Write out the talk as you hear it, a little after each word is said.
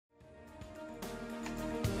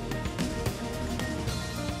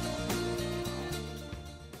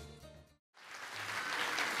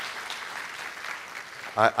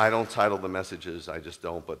I don't title the messages, I just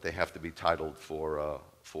don't, but they have to be titled for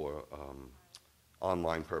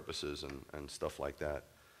online purposes and stuff like that.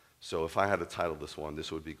 So if I had to title this one,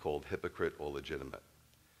 this would be called Hypocrite or Legitimate.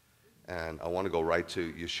 And I want to go right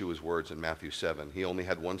to Yeshua's words in Matthew 7. He only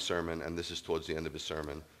had one sermon, and this is towards the end of his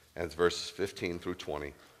sermon, and it's verses 15 through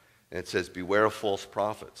 20. And it says, beware of false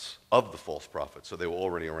prophets, of the false prophets. So they were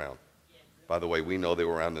already around. By the way, we know they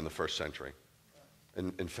were around in the first century.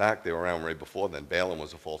 In fact, they were around right before then. Balaam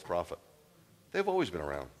was a false prophet. They've always been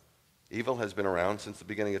around. Evil has been around since the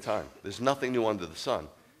beginning of time. There's nothing new under the sun.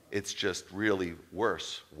 It's just really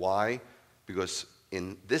worse. Why? Because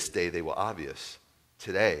in this day they were obvious.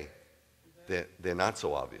 Today, they're not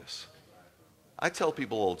so obvious. I tell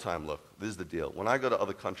people all the time, look, this is the deal. When I go to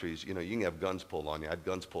other countries, you can have guns pulled on you. I had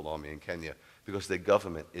guns pulled on me in Kenya because their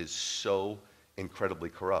government is so incredibly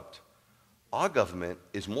corrupt. Our government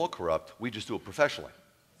is more corrupt. We just do it professionally.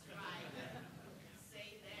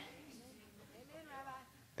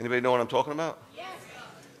 Anybody know what I'm talking about? Yes.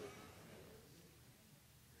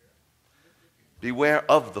 Beware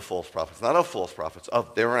of the false prophets. Not of false prophets,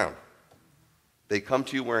 they're around. They come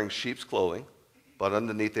to you wearing sheep's clothing, but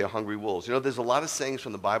underneath they are hungry wolves. There's a lot of sayings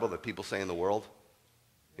from the Bible that people say in the world.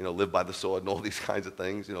 Live by the sword and all these kinds of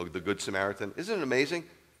things. The Good Samaritan. Isn't it amazing?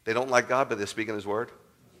 They don't like God, but they're speaking His word.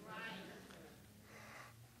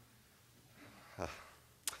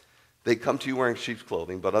 They come to you wearing sheep's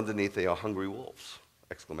clothing, but underneath they are hungry wolves!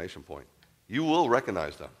 Exclamation point. You will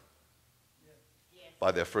recognize them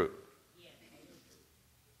by their fruit.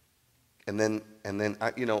 And then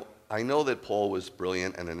I know that Paul was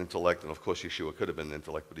brilliant and an intellect, and of course Yeshua could have been an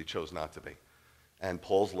intellect, but he chose not to be. And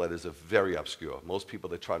Paul's letters are very obscure. Most people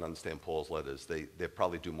that try to understand Paul's letters, they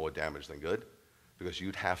probably do more damage than good, because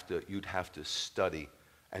you'd have to study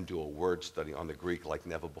and do a word study on the Greek like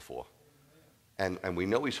never before. And we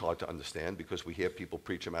know he's hard to understand because we hear people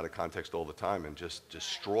preach him out of context all the time and just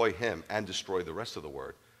destroy him and destroy the rest of the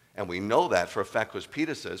word. And we know that for a fact because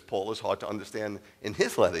Peter says Paul is hard to understand in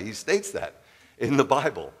his letter. He states that in the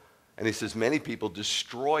Bible. And he says many people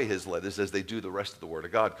destroy his letters as they do the rest of the Word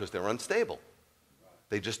of God because they're unstable.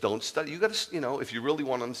 They just don't study. You got to, if you really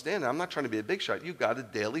want to understand it, I'm not trying to be a big shot. You got to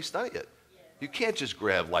daily study it. You can't just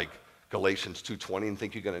grab like Galatians 2:20 and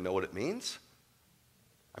think you're going to know what it means.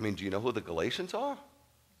 I mean, do you know who the Galatians are?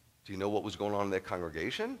 Do you know what was going on in their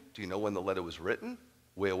congregation? Do you know when the letter was written?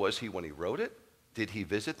 Where was he when he wrote it? Did he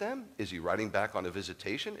visit them? Is he writing back on a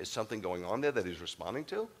visitation? Is something going on there that he's responding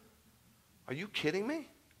to? Are you kidding me?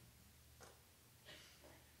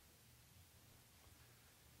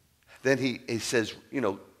 Then he says,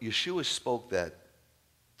 Yeshua spoke that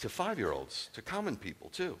to 5-year-olds, to common people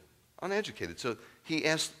too, uneducated. So he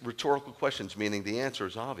asked rhetorical questions, meaning the answer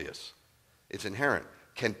is obvious. It's inherent.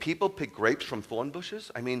 Can people pick grapes from thorn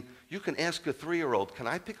bushes? I mean, you can ask a 3-year-old, can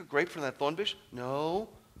I pick a grape from that thorn bush? No.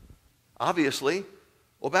 Obviously.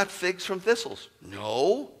 What about figs from thistles?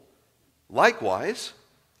 No. Likewise,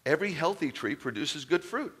 every healthy tree produces good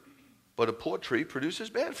fruit, but a poor tree produces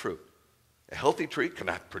bad fruit. A healthy tree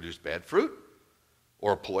cannot produce bad fruit,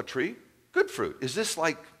 or a poor tree, good fruit. Is this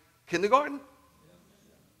like kindergarten?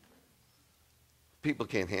 People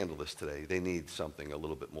can't handle this today. They need something a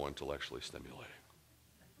little bit more intellectually stimulating.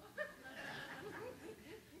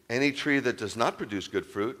 Any tree that does not produce good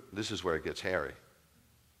fruit, this is where it gets hairy.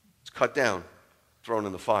 It's cut down, thrown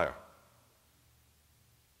in the fire.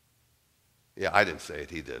 Yeah, I didn't say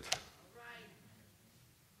it, he did.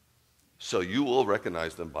 So you will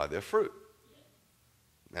recognize them by their fruit.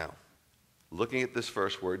 Now, looking at this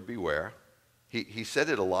first word, beware, he said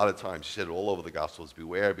it a lot of times. He said it all over the Gospels,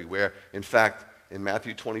 beware, beware. In fact, in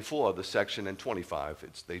Matthew 24, the section in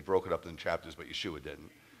 25, they broke it up in chapters, but Yeshua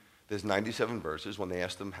didn't. There's 97 verses. When they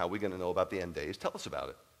asked him, how are we going to know about the end days? Tell us about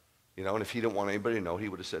it. And if he didn't want anybody to know, he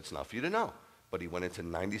would have said, it's not for you to know. But he went into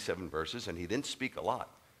 97 verses, and he didn't speak a lot.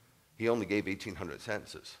 He only gave 1,800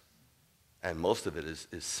 sentences. And most of it is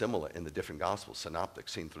similar in the different Gospels, synoptic,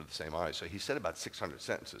 seen through the same eyes. So he said about 600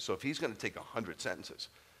 sentences. So if he's going to take 100 sentences,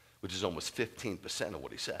 which is almost 15% of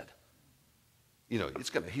what he said, he's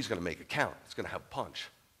going to make it count. It's going to have punch.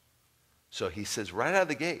 So he says right out of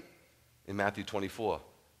the gate in Matthew 24,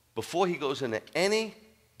 before he goes into any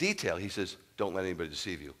detail, he says, don't let anybody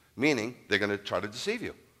deceive you. Meaning, they're going to try to deceive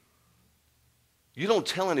you. You don't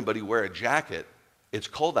tell anybody wear a jacket, it's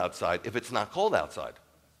cold outside, if it's not cold outside.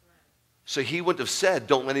 So he wouldn't have said,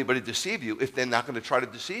 don't let anybody deceive you, if they're not going to try to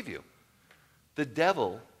deceive you. The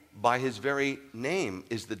devil, by his very name,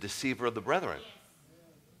 is the deceiver of the brethren.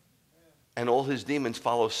 And all his demons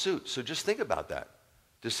follow suit. So just think about that.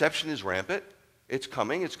 Deception is rampant. It's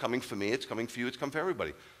coming for me, it's coming for you, it's coming for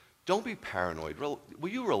everybody. Don't be paranoid. Will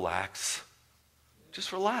you relax?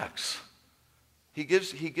 Just relax. He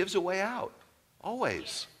gives a way out,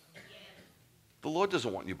 always. The Lord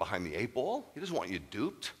doesn't want you behind the 8 ball. He doesn't want you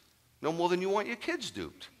duped, no more than you want your kids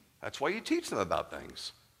duped. That's why you teach them about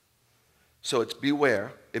things. So it's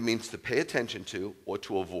beware. It means to pay attention to or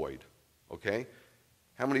to avoid, okay?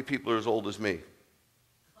 How many people are as old as me?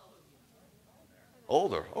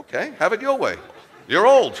 Older, okay. Have it your way. You're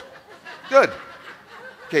old. Good.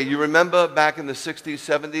 Okay, you remember back in the 60s,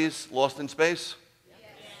 70s, Lost in Space?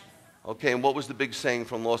 Okay, and what was the big saying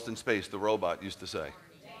from Lost in Space the robot used to say?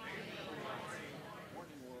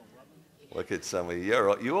 Look at some of you.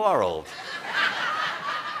 You are old.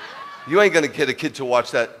 You ain't going to get a kid to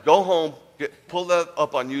watch that. Go home, pull that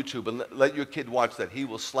up on YouTube, and let your kid watch that. He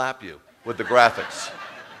will slap you with the graphics.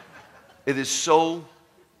 It is so,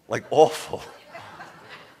 awful.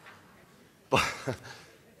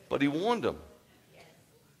 But he warned him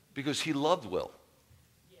because he loved Will.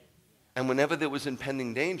 And whenever there was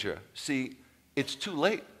impending danger, see, it's too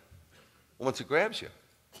late once it grabs you.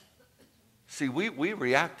 See, we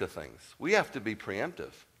react to things. We have to be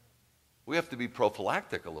preemptive. We have to be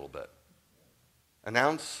prophylactic a little bit. An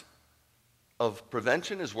ounce of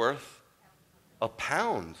prevention is worth a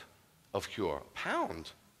pound of cure. A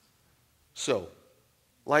pound. So,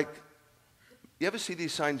 you ever see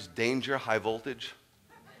these signs, danger, high voltage?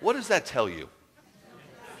 What does that tell you?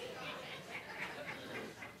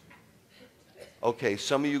 Okay,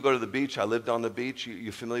 some of you go to the beach. I lived on the beach.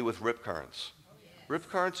 You're familiar with rip currents. Rip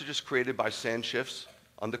currents are just created by sand shifts,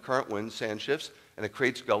 undercurrent winds, sand shifts, and it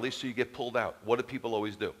creates gullies so you get pulled out. What do people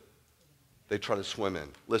always do? They try to swim in.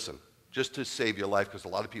 Listen, just to save your life, because a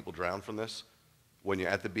lot of people drown from this, when you're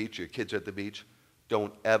at the beach, your kids are at the beach,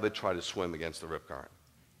 don't ever try to swim against the rip current.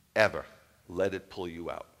 Ever. Let it pull you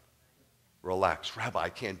out. Relax. Rabbi, I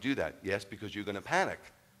can't do that. Yes, because you're going to panic,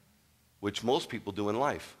 which most people do in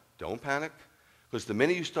life. Don't panic, because the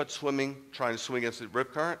minute you start trying to swim against the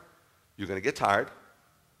rip current, you're going to get tired,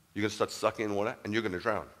 you're going to start sucking in water, and you're going to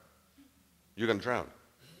drown. You're going to drown.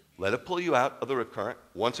 Let it pull you out of the rip current.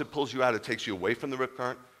 Once it pulls you out, it takes you away from the rip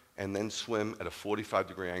current, and then swim at a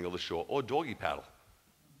 45-degree angle to shore, or doggy paddle,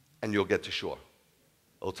 and you'll get to shore.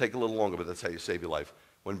 It'll take a little longer, but that's how you save your life.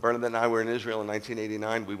 When Bernadette and I were in Israel in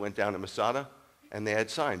 1989, we went down to Masada, and they had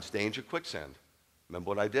signs, danger, quicksand. Remember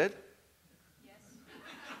what I did? Yes.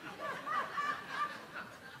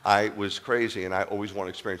 I was crazy, and I always want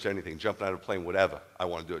to experience anything, jumping out of a plane, whatever. I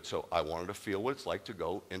want to do it. So I wanted to feel what it's like to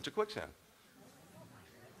go into quicksand.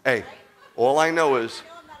 Hey, all I know is,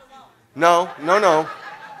 no.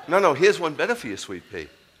 Here's one better for you, sweet pea.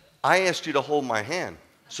 I asked you to hold my hand.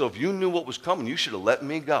 So if you knew what was coming, you should have let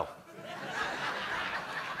me go.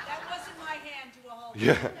 That wasn't my hand you were holding.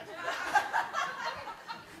 Yeah. You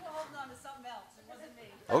were holding on to something else. It wasn't me.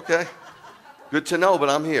 Okay. Good to know, but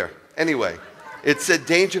I'm here. Anyway, it said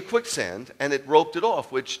danger, quicksand, and it roped it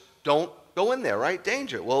off, which don't go in there, right?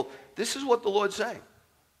 Danger. Well, this is what the Lord's saying.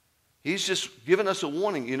 He's just giving us a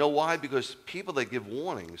warning. You know why? Because people that give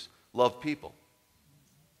warnings love people.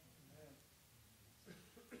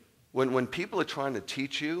 When people are trying to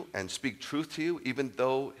teach you and speak truth to you, even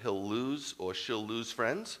though he'll lose or she'll lose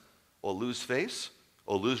friends or lose face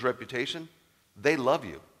or lose reputation, they love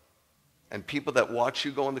you. And people that watch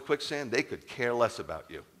you go in the quicksand, they could care less about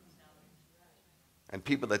you. And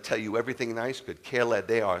people that tell you everything nice could care less.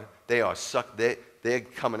 They're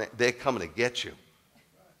coming to get you.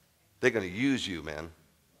 They're going to use you, man.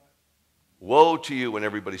 Woe to you when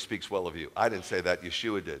everybody speaks well of you. I didn't say that.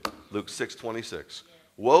 Yeshua did. Luke 6:26.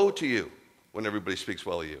 Woe to you when everybody speaks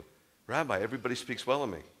well of you. Rabbi, everybody speaks well of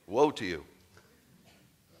me. Woe to you.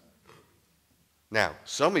 Now,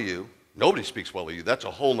 some of you, nobody speaks well of you. That's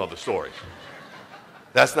a whole nother story.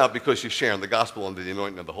 That's not because you're sharing the gospel under the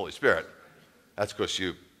anointing of the Holy Spirit. That's because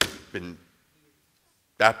you've been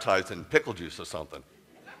baptized in pickle juice or something.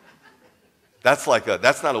 That's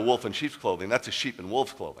not a wolf in sheep's clothing. That's a sheep in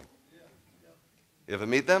wolf's clothing. You ever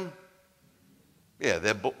meet them? Yeah,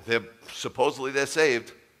 they're supposedly they're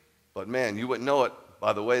saved, but man, you wouldn't know it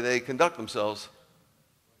by the way they conduct themselves.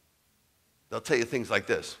 They'll tell you things like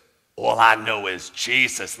this. All I know is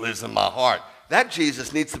Jesus lives in my heart. That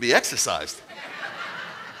Jesus needs to be exercised.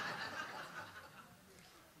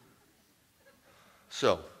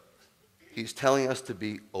 So, he's telling us to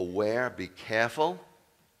be aware, be careful,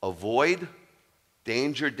 avoid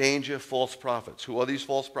danger, false prophets. Who are these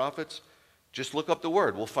false prophets? Just look up the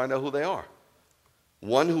word. We'll find out who they are.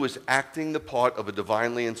 One who is acting the part of a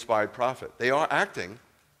divinely inspired prophet. They are acting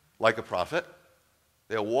like a prophet.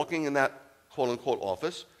 They are walking in that quote-unquote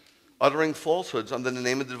office, uttering falsehoods under the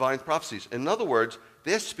name of divine prophecies. In other words,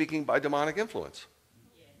 they're speaking by demonic influence.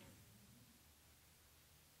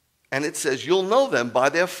 And it says, you'll know them by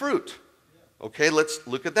their fruit. Okay, let's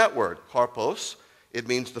look at that word, karpos. It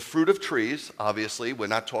means the fruit of trees, obviously. We're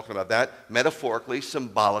not talking about that. Metaphorically,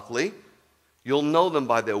 symbolically. You'll know them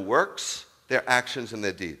by their works, their actions, and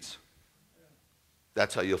their deeds.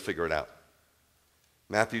 That's how you'll figure it out.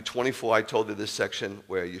 Matthew 24, I told you this section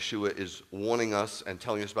where Yeshua is warning us and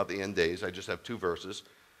telling us about the end days. I just have 2 verses.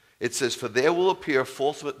 It says, for there will appear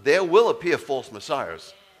false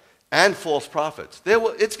messiahs and false prophets.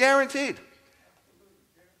 It's guaranteed.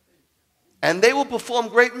 And they will perform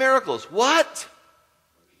great miracles. What?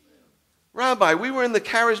 Rabbi, we were in the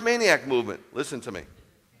charismaniac movement. Listen to me.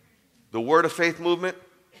 The Word of Faith movement,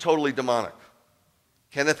 totally demonic.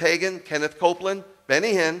 Kenneth Hagin, Kenneth Copeland,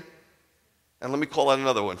 Benny Hinn, and let me call out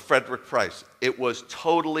another one, Frederick Price. It was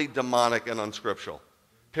totally demonic and unscriptural.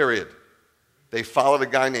 Period. They followed a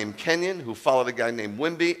guy named Kenyon, who followed a guy named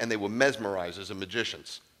Wimby, and they were mesmerizers and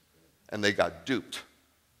magicians. And they got duped.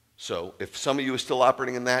 So if some of you are still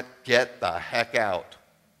operating in that, get the heck out.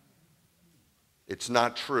 It's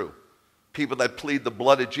not true. People that plead the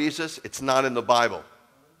blood of Jesus, it's not in the Bible.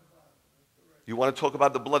 You want to talk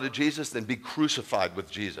about the blood of Jesus? Then be crucified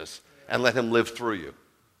with Jesus and let him live through you.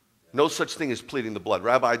 No such thing as pleading the blood.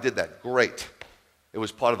 Rabbi, I did that. Great. It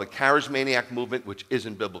was part of a charismaniac movement, which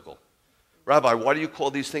isn't biblical. Rabbi, why do you call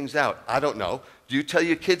these things out? I don't know. Do you tell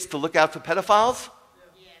your kids to look out for pedophiles?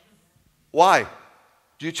 Yes. Why?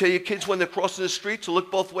 Do you tell your kids when they're crossing the street to look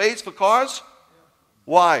both ways for cars?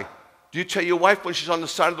 Why? Do you tell your wife when she's on the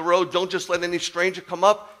side of the road, don't just let any stranger come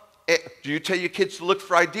up? Do you tell your kids to look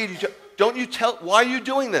for ID? Why are you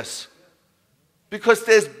doing this? Because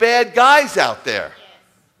there's bad guys out there.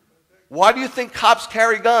 Why do you think cops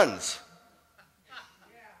carry guns?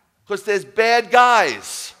 Because there's bad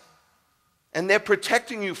guys. And they're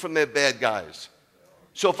protecting you from their bad guys.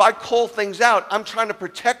 So if I call things out, I'm trying to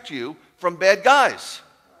protect you from bad guys.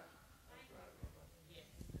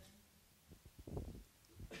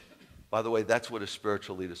 By the way, that's what a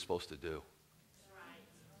spiritual leader is supposed to do.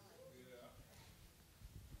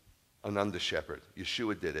 An under-shepherd.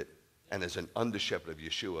 Yeshua did it. And as an under-shepherd of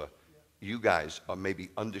Yeshua, you guys are maybe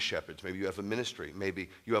under-shepherds. Maybe you have a ministry. Maybe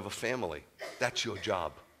you have a family. That's your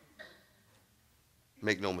job.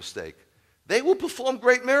 Make no mistake. They will perform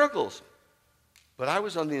great miracles. But I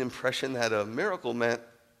was under the impression that a miracle meant,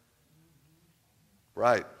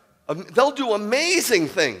 right, they'll do amazing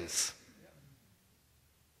things.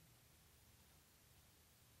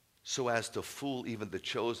 So as to fool even the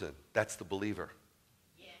chosen. That's the believer.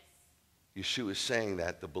 Yes. Yeshua is saying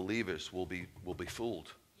that the believers will be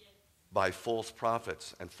fooled by false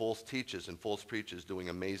prophets and false teachers and false preachers doing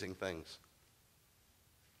amazing things.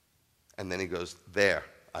 And then he goes, there,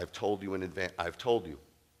 I've told you in advance. I've told you.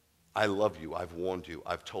 I love you. I've warned you.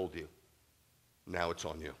 I've told you. Now it's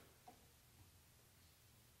on you.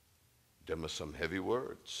 Them are some heavy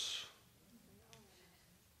words.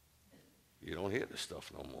 You don't hear this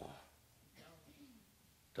stuff no more.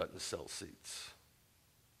 Doesn't sell seats.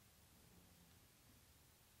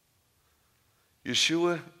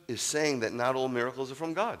 Yeshua is saying that not all miracles are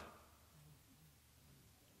from God.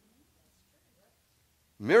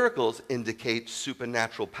 Miracles indicate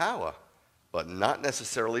supernatural power, but not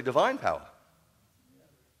necessarily divine power.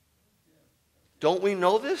 Don't we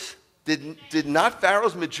know this? Did not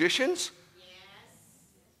Pharaoh's magicians?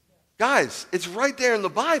 Guys, it's right there in the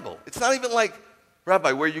Bible. It's not even like,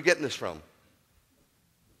 Rabbi, where are you getting this from?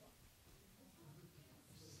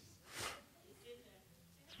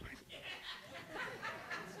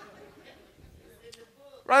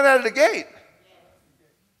 Right out of the gate.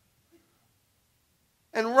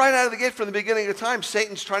 And right out of the gate, from the beginning of time,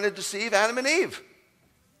 Satan's trying to deceive Adam and Eve.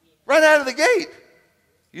 Right out of the gate.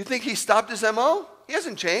 You think he stopped his MO? He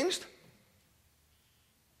hasn't changed.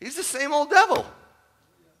 He's the same old devil.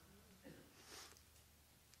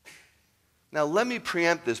 Now, let me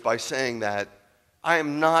preempt this by saying that I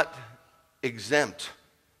am not exempt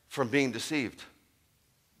from being deceived.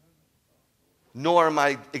 Nor am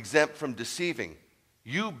I exempt from deceiving.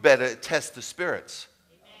 You better test the spirits.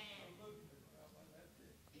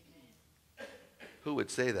 Who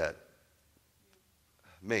would say that?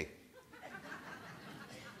 Me.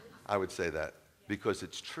 I would say that because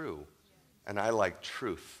it's true, and I like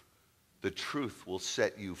truth. The truth will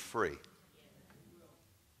set you free.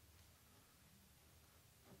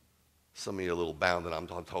 Some of you are a little bound, and I'm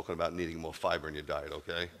talking about needing more fiber in your diet,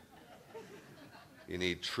 okay? You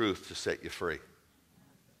need truth to set you free.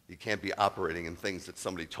 You can't be operating in things that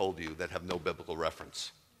somebody told you that have no biblical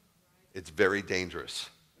reference. It's very dangerous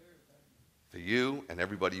for you and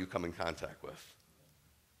everybody you come in contact with.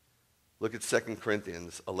 Look at 2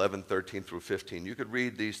 Corinthians 11:13 through 15. You could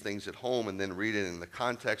read these things at home and then read it in the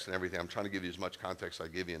context and everything. I'm trying to give you as much context as I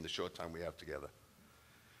give you in the short time we have together.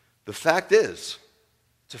 The fact is,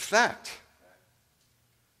 it's a fact,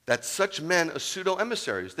 that such men are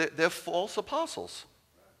pseudo-emissaries. They're false apostles.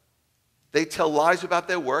 They tell lies about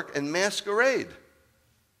their work and masquerade.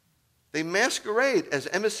 They masquerade as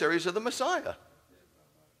emissaries of the Messiah.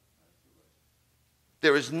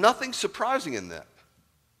 There is nothing surprising in that.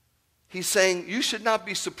 He's saying, you should not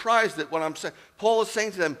be surprised at what I'm saying. Paul is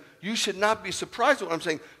saying to them, you should not be surprised at what I'm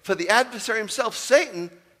saying. For the adversary himself,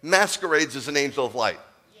 Satan, masquerades as an angel of light.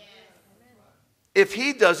 Yes. If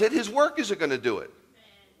he does it, his workers are going to do it.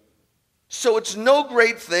 So it's no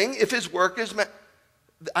great thing if his workers...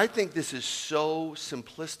 I think this is so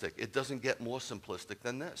simplistic. It doesn't get more simplistic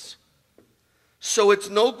than this. So it's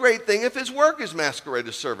no great thing if his workers masquerade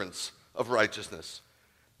as servants of righteousness.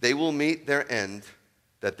 They will meet their end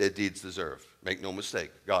that their deeds deserve. Make no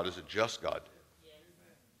mistake, God is a just God.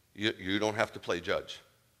 You don't have to play judge.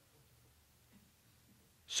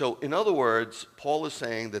 So in other words, Paul is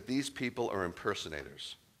saying that these people are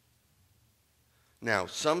impersonators. Now,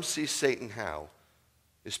 some see Satan how?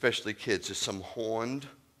 Especially kids, as some horned,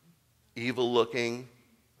 evil-looking,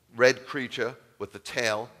 red creature with a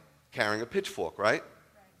tail carrying a pitchfork, right?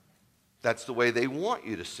 That's the way they want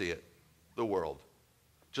you to see it, the world.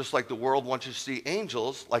 Just like the world wants you to see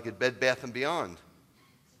angels, like at Bed Bath & Beyond.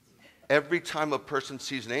 Every time a person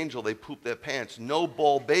sees an angel, they poop their pants. No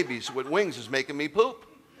bald babies with wings is making me poop.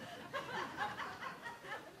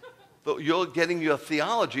 But you're getting your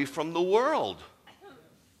theology from the world.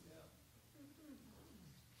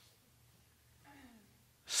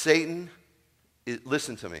 Satan,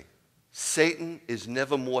 listen to me, Satan is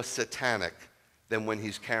never more satanic than when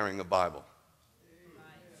he's carrying a Bible.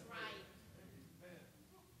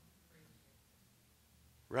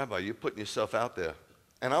 Rabbi, you're putting yourself out there,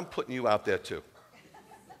 and I'm putting you out there too.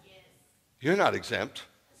 You're not exempt.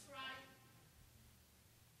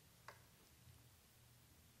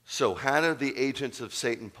 So how do the agents of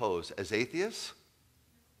Satan pose? As atheists?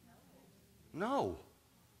 No.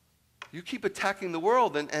 You keep attacking the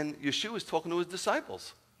world, and Yeshua is talking to his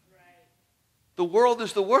disciples. Right. The world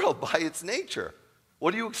is the world by its nature.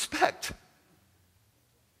 What do you expect?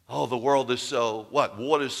 Oh, the world is so, what?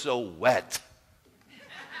 Water's so wet.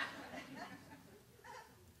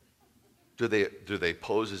 Do they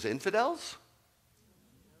pose as infidels?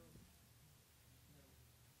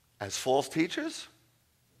 As false teachers?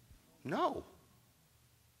 No.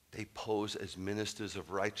 They pose as ministers of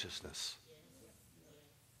righteousness.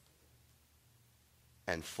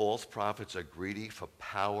 And false prophets are greedy for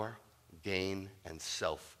power, gain, and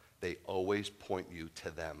self. They always point you to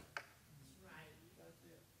them.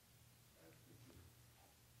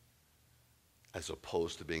 As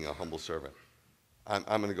opposed to being a humble servant. I'm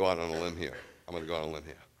going to go out on a limb here.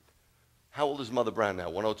 How old is Mother Brown now?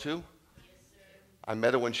 102? Yes, sir. I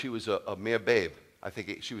met her when she was a mere babe. I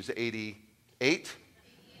think she was 88?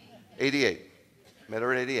 88. Met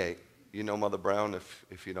her at 88. You know Mother Brown.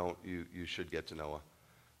 If you don't, you should get to know her.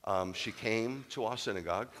 She came to our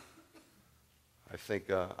synagogue. I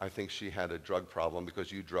think she had a drug problem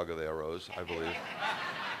because you drug her there, Rose, I believe.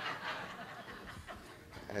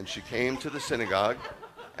 And she came to the synagogue,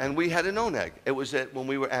 and we had an oneg. It was when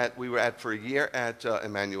we were at for a year at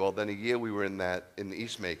Emmanuel. Then a year we were in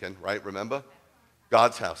East Macon, right? Remember,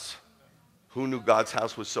 God's house. Who knew God's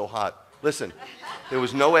house was so hot? Listen, there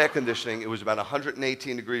was no air conditioning. It was about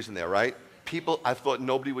 118 degrees in there, right? I thought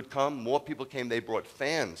nobody would come. More people came. They brought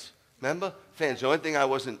fans. Remember? Fans. The only thing I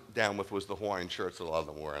wasn't down with was the Hawaiian shirts that a lot of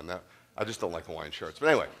them were wearing. I just don't like Hawaiian shirts. But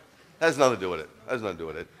anyway, that has nothing to do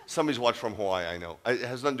with it. Somebody's watched from Hawaii, I know. It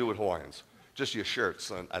has nothing to do with Hawaiians. Just your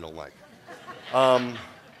shirts I don't like.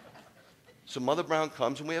 So Mother Brown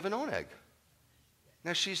comes, and we have an oneg.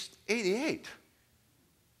 Now, she's 88.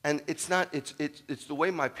 And it's the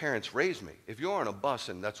way my parents raised me. If you're on a bus,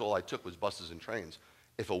 and that's all I took was buses and trains,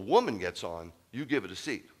 if a woman gets on, you give it a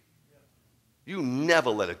seat. You never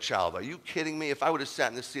let a child. Are you kidding me? If I would have sat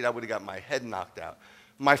in this seat, I would have got my head knocked out.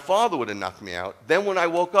 My father would have knocked me out. Then when I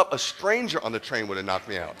woke up, a stranger on the train would have knocked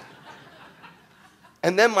me out.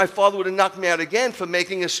 And then my father would have knocked me out again for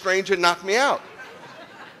making a stranger knock me out.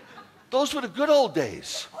 Those were the good old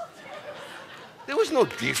days. There was no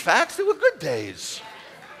defects. They were good days.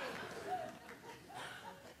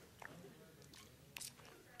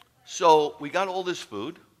 So we got all this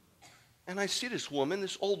food, and I see this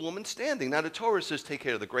old woman standing. Now the Torah says take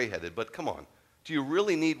care of the gray-headed, but come on. Do you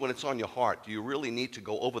really need, when it's on your heart, do you really need to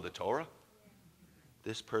go over the Torah?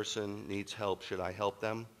 This person needs help. Should I help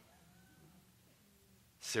them?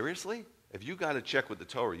 Seriously? If you got to check with the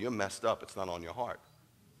Torah, you're messed up. It's not on your heart.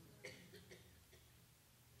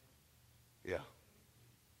 Yeah,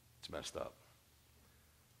 it's messed up.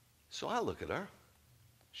 So I look at her.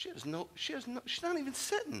 She's not even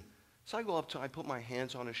sitting. So I go up to her, I put my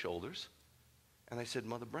hands on her shoulders, and I said,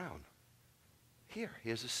 Mother Brown,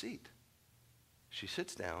 here's a seat. She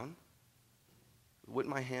sits down. With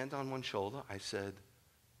my hand on one shoulder, I said,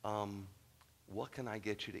 what can I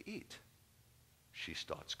get you to eat? She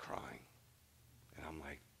starts crying. And I'm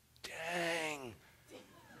like, dang,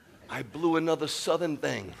 I blew another Southern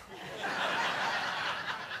thing.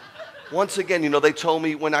 Once again, they told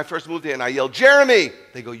me when I first moved here and I yelled, Jeremy!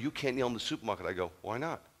 They go, you can't yell in the supermarket. I go, why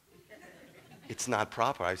not? It's not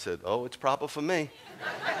proper. I said, oh, it's proper for me.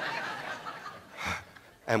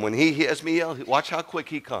 And when he hears me yell, watch how quick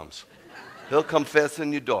he comes. He'll come faster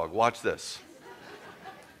than your dog. Watch this.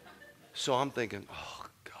 So I'm thinking, oh,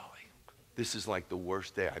 golly, this is like the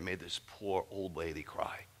worst day. I made this poor old lady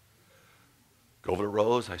cry. Go over to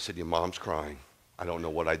Rose. I said, your mom's crying. I don't know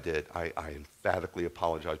what I did. I emphatically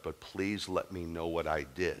apologize, but please let me know what I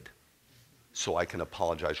did so I can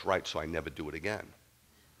apologize right so I never do it again.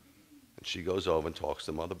 And she goes over and talks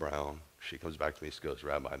to Mother Brown. She comes back to me. She goes,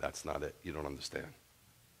 Rabbi, that's not it. You don't understand.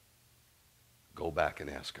 Go back and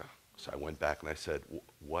ask her. So I went back and I said,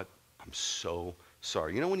 what? I'm so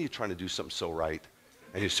sorry. You know when you're trying to do something so right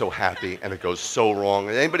and you're so happy and it goes so wrong?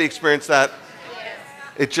 Anybody experience that? Yes.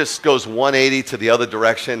 It just goes 180 to the other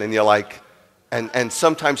direction and you're like, and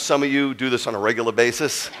sometimes some of you do this on a regular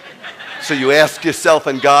basis. So you ask yourself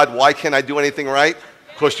and God, why can't I do anything right?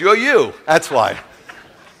 Because you're you. That's why.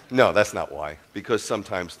 No, that's not why. Because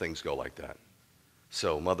sometimes things go like that.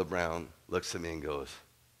 So Mother Brown looks at me and goes,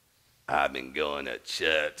 I've been going to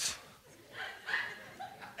church.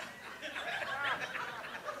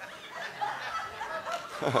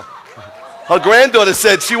 Her granddaughter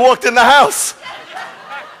said she walked in the house.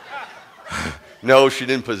 No, she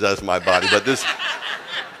didn't possess my body, but this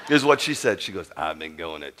is what she said. She goes, I've been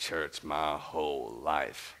going to church my whole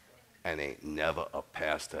life, and ain't never a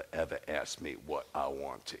pastor ever asked me what I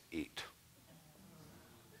want to eat.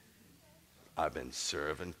 I've been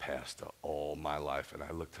serving pastor all my life, and I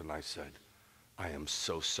looked and I said, I am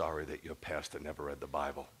so sorry that your pastor never read the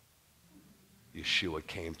Bible. Yeshua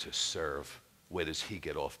came to serve. Where does he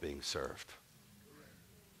get off being served?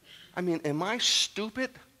 I mean, am I stupid?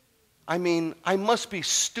 I mean, I must be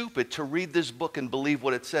stupid to read this book and believe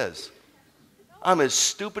what it says. I'm as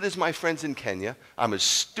stupid as my friends in Kenya. I'm as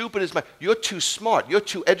stupid as you're too smart. You're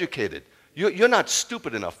too educated. You're not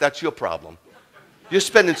stupid enough. That's your problem. You're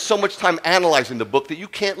spending so much time analyzing the book that you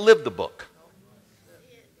can't live the book.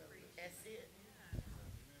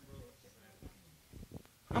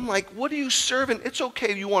 I'm like, what are you serving? It's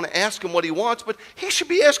okay you want to ask him what he wants, but he should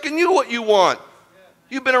be asking you what you want.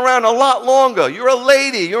 You've been around a lot longer. You're a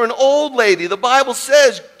lady. You're an old lady. The Bible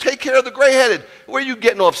says, take care of the gray-headed. Where are you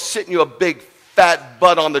getting off sitting your big fat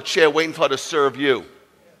butt on the chair waiting for her to serve you?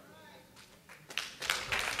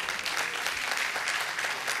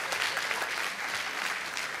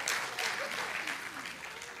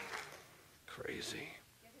 Crazy.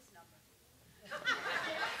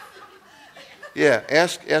 Yeah,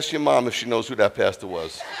 ask your mom if she knows who that pastor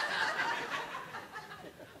was.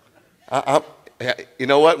 You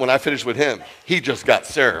know what? When I finished with him, he just got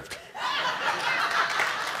served.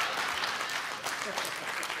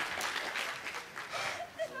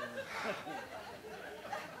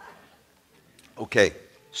 Okay,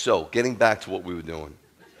 so getting back to what we were doing.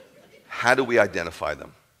 How do we identify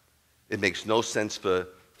them? It makes no sense for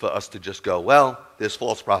us to just go, well, there's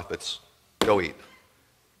false prophets. Go eat.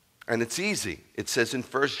 And it's easy. It says in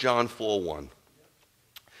 1 John 4:1,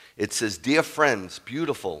 it says, dear friends,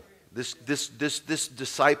 beautiful. This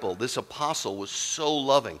disciple, this apostle was so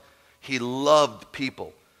loving. He loved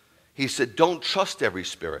people. He said, don't trust every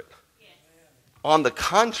spirit. Yes. On the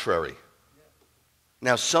contrary.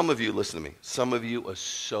 Now, some of you, listen to me, some of you are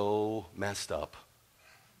so messed up.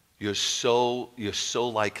 You're so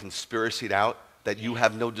like conspiracied out that you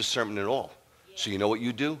have no discernment at all. So you know what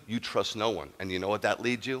you do? You trust no one. And you know what that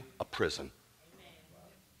leads you? A prison.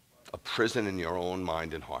 A prison in your own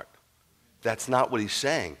mind and heart. That's not what he's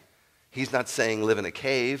saying. He's not saying live in a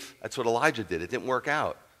cave. That's what Elijah did. It didn't work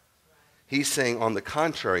out. He's saying on the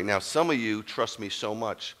contrary. Now, some of you trust me so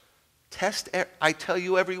much. I tell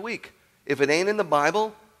you every week. If it ain't in the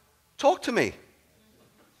Bible, talk to me.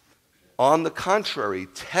 On the contrary,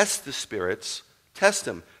 test the spirits, test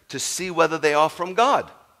them to see whether they are from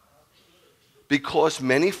God. Because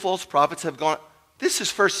many false prophets have gone, this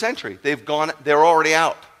is first century. They're already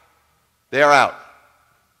out. They're out.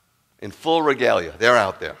 In full regalia, they're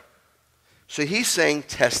out there. So he's saying,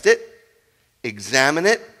 test it. examine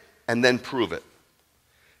it, and then prove it.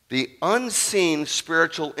 The unseen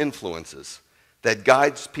spiritual influences that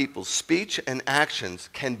guides people's speech and actions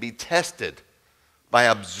can be tested by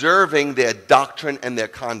observing their doctrine and their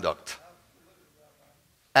conduct,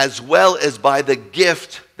 as well as by the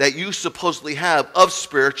gift that you supposedly have of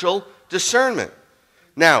spiritual discernment.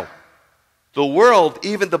 Now, the world,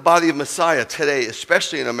 even the body of Messiah today,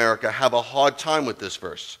 especially in America, have a hard time with this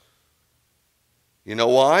verse. You know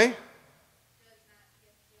why?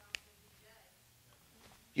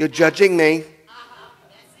 You're judging me.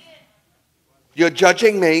 You're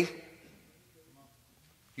judging me.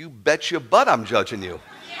 You bet your butt I'm judging you.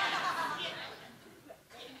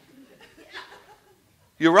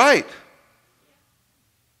 You're right.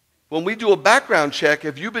 When we do a background check,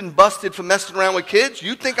 if you've been busted for messing around with kids,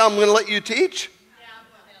 you think I'm going to let you teach?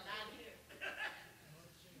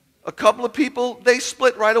 A couple of people, they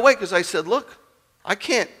split right away because I said, look, I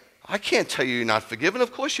can't tell you you're not forgiven.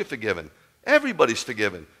 Of course you're forgiven. Everybody's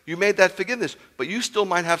forgiven. You made that forgiveness, but you still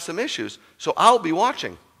might have some issues. So I'll be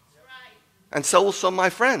watching. And so will some of my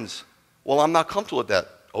friends. Well, I'm not comfortable with that.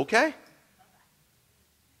 Okay.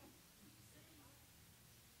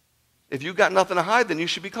 If you've got nothing to hide, then you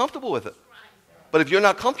should be comfortable with it. But if you're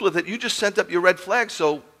not comfortable with it, you just sent up your red flag,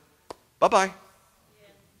 so bye-bye.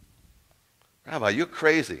 Rabbi, you're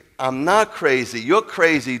crazy. I'm not crazy. You're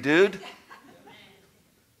crazy, dude.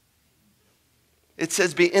 It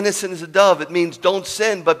says be innocent as a dove. It means don't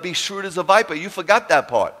sin, but be shrewd as a viper. You forgot that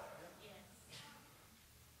part.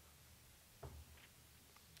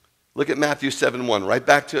 Look at Matthew 7:1. Right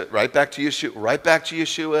back to Yeshua. Right back to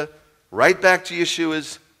Yeshua. Right back to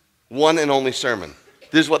Yeshua's one and only sermon.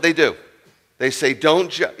 This is what they do. They say, don't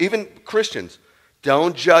judge. Even Christians,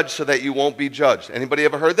 don't judge so that you won't be judged. Anybody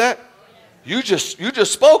ever heard that? You just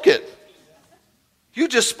spoke it. You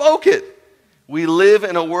just spoke it. We live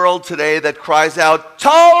in a world today that cries out,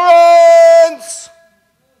 tolerance!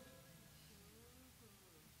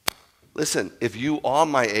 Listen, if you are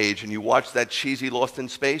my age and you watch that cheesy Lost in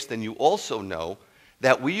Space, then you also know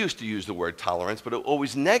that we used to use the word tolerance, but it was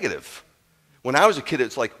always negative. When I was a kid,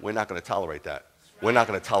 it's like, we're not going to tolerate that. We're not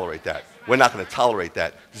going to tolerate that. We're not going to tolerate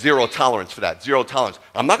that. Zero tolerance for that. Zero tolerance.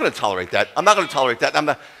 I'm not going to tolerate that. I'm not going to tolerate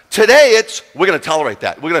that. Today, it's, we're going to tolerate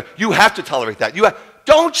that. You have to tolerate that.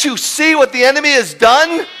 Don't you see what the enemy has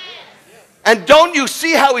done? And don't you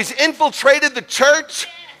see how he's infiltrated the church?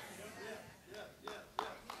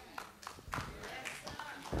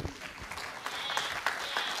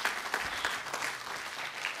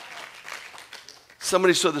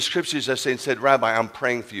 Somebody saw the scriptures yesterday and said, Rabbi, I'm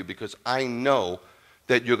praying for you because I know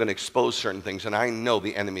that you're going to expose certain things, and I know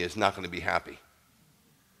the enemy is not going to be happy.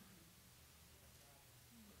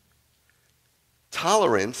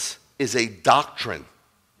 Tolerance is a doctrine.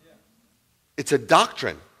 It's a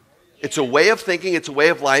doctrine. It's a way of thinking, it's a way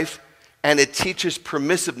of life, and it teaches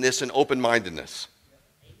permissiveness and open-mindedness.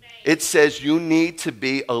 It says you need to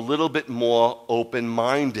be a little bit more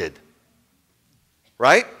open-minded.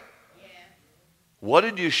 Right? What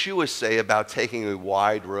did Yeshua say about taking a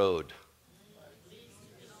wide road?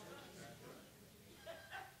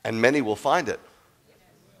 And many will find it.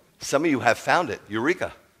 Some of you have found it.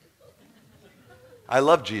 Eureka. I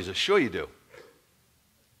love Jesus. Sure you do.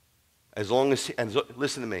 As long as, and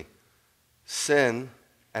listen to me, sin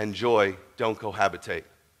and joy don't cohabitate.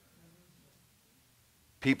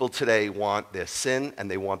 People today want their sin and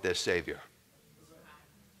they want their Savior.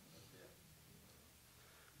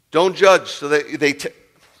 Don't judge, so they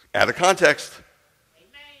out of context.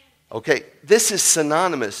 Okay, this is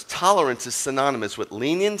synonymous. Tolerance is synonymous with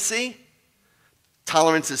leniency.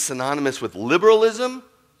 Tolerance is synonymous with liberalism.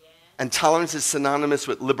 And tolerance is synonymous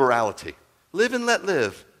with liberality. Live and let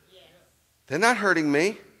live. They're not hurting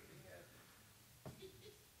me.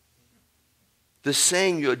 The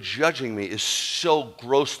saying you're judging me is so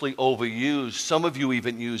grossly overused. Some of you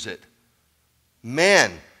even use it.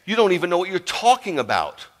 Man, you don't even know what you're talking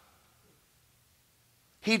about.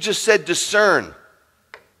 He just said discern.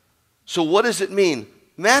 So what does it mean?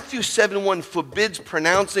 Matthew 7:1 forbids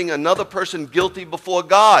pronouncing another person guilty before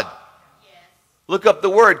God. Look up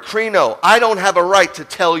the word, krino. I don't have a right to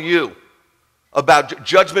tell you about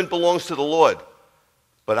judgment belongs to the Lord.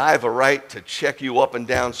 But I have a right to check you up and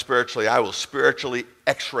down spiritually. I will spiritually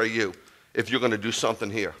x-ray you if you're going to do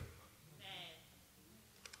something here.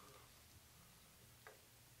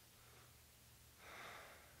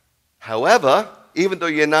 However, even though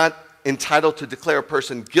you're not entitled to declare a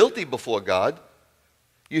person guilty before God,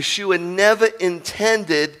 Yeshua never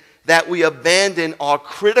intended that we abandon our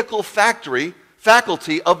critical faculty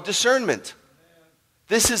of discernment.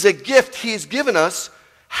 This is a gift he's given us,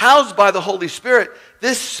 housed by the Holy Spirit.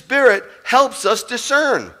 This Spirit helps us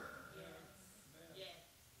discern.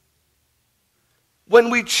 When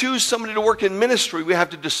we choose somebody to work in ministry, we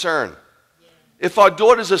have to discern. If our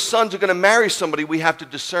daughters or sons are going to marry somebody, we have to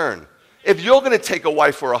discern. If you're going to take a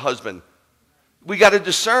wife or a husband, we got to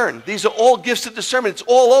discern. These are all gifts of discernment. It's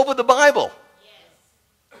all over the Bible.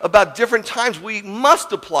 About different times, we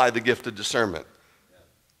must apply the gift of discernment.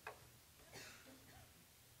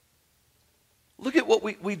 Look at what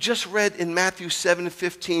we just read in Matthew 7,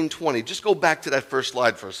 15, 20. Just go back to that first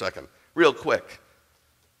slide for a second, real quick.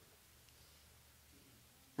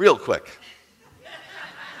 Real quick.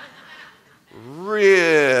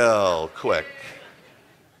 Real quick.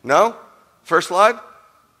 No? First slide?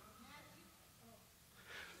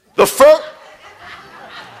 The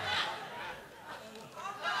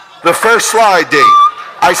first slide, D.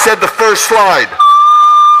 I said the first slide.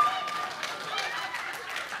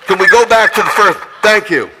 Can we go back to the first? Thank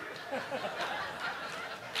you.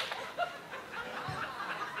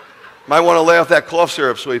 Might want to lay off that cough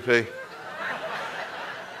syrup, Sweet Pea.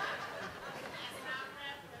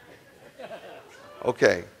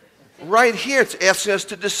 Okay. Right here, it's asking us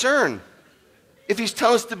to discern. If he's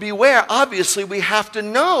telling us to beware, obviously we have to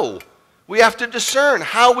know. We have to discern.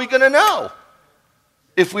 How are we going to know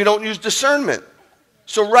if we don't use discernment?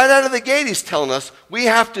 So right out of the gate, he's telling us we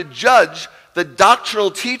have to judge the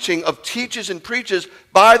doctrinal teaching of teachers and preachers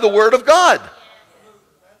by the Word of God.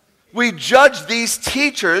 We judge these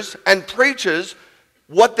teachers and preachers,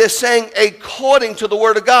 what they're saying according to the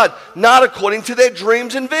Word of God, not according to their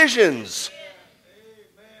dreams and visions.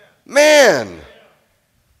 Man,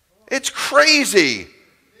 it's crazy.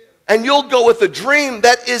 And you'll go with a dream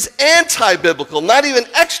that is anti-biblical, not even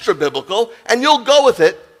extra-biblical, and you'll go with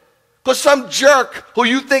it because some jerk who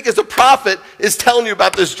you think is a prophet is telling you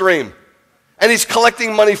about this dream. And he's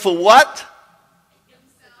collecting money for what?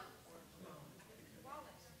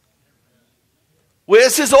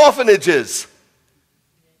 Where's his orphanages?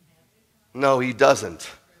 No, he doesn't.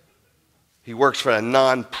 He works for a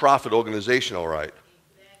non-profit organization, all right.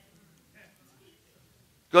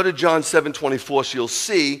 Go to John 7:24, so you'll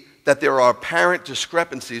see that there are apparent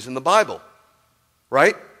discrepancies in the Bible,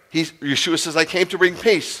 right? Yeshua says, I came to bring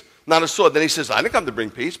peace, not a sword. Then he says, I didn't come to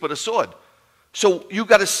bring peace, but a sword. So you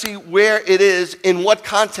got to see where it is, in what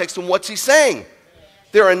context, and what's he saying.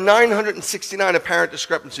 There are 969 apparent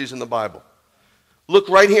discrepancies in the Bible. Look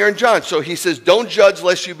right here in John. So he says, don't judge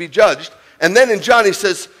lest you be judged. And then in John he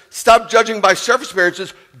says, stop judging by surface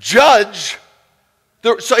appearances, judge.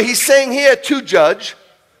 So he's saying here to judge.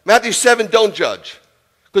 Matthew 7, don't judge.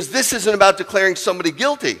 Because this isn't about declaring somebody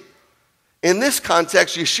guilty. In this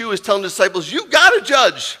context, Yeshua is telling the disciples, you got to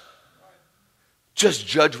judge. Just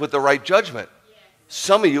judge with the right judgment.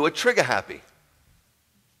 Some of you are trigger happy.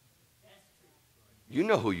 You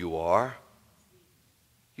know who you are.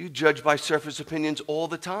 You judge by surface opinions all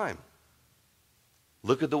the time.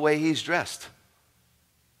 Look at the way he's dressed.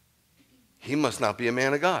 He must not be a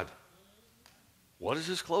man of God. What does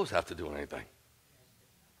his clothes have to do with anything?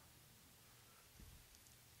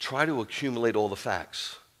 Try to accumulate all the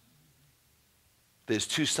facts. There's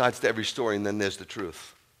two sides to every story, and then there's the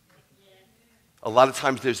truth. A lot of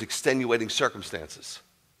times there's extenuating circumstances.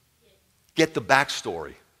 Get the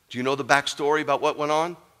backstory. Do you know the backstory about what went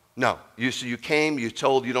on? No. So you came, you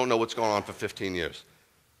told, you don't know what's going on for 15 years.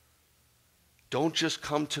 Don't just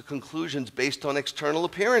come to conclusions based on external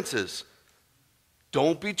appearances.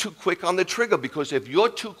 Don't be too quick on the trigger, because if you're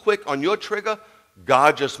too quick on your trigger,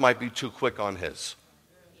 God just might be too quick on his.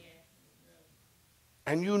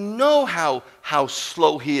 And you know how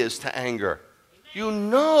slow he is to anger. You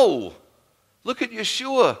know. Look at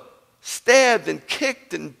Yeshua, stabbed and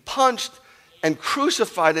kicked and punched and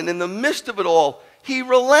crucified, and in the midst of it all, he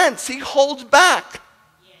relents, he holds back.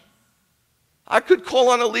 I could call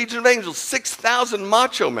on a legion of angels, 6,000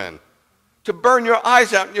 macho men, to burn your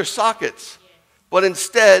eyes out in your sockets. But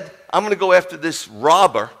instead, I'm going to go after this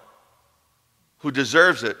robber who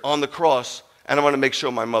deserves it on the cross, and I'm going to make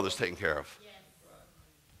sure my mother's taken care of.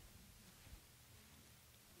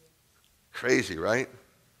 Crazy, right?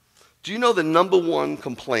 Do you know the number one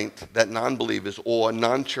complaint that non-believers or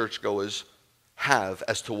non-churchgoers have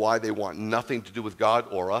as to why they want nothing to do with God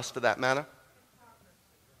or us, for that matter?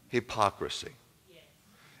 Hypocrisy.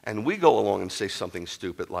 And we go along and say something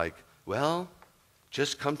stupid like, well,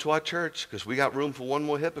 just come to our church because we got room for one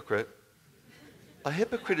more hypocrite. A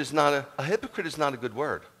hypocrite is not a good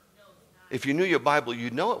word. If you knew your Bible,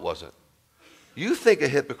 you'd know it wasn't. You think a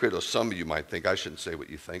hypocrite, or some of you might think, I shouldn't say what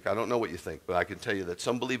you think, I don't know what you think, but I can tell you that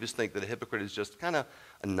some believers think that a hypocrite is just kind of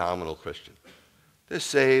a nominal Christian. They're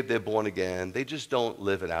saved, they're born again, they just don't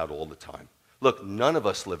live it out all the time. Look, none of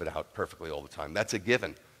us live it out perfectly all the time. That's a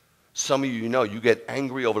given. Some of you know you get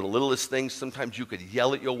angry over the littlest things. Sometimes you could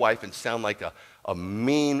yell at your wife and sound like a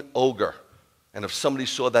mean ogre. And if somebody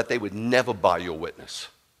saw that, they would never buy your witness.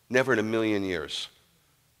 Never in a million years.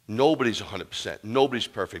 Nobody's 100%. Nobody's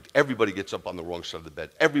perfect. Everybody gets up on the wrong side of the bed.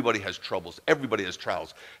 Everybody has troubles. Everybody has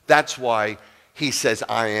trials. That's why he says,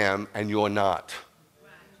 I am, and you're not.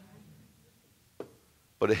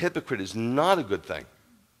 But a hypocrite is not a good thing.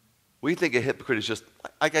 We think a hypocrite is just,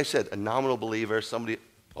 like I said, a nominal believer, somebody.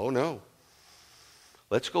 Oh, no.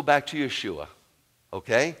 Let's go back to Yeshua,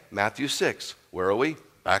 okay? Matthew 6. Where are we?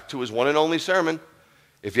 Back to his one and only sermon.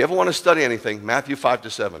 If you ever want to study anything, Matthew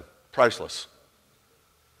 5-7. Priceless.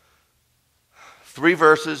 3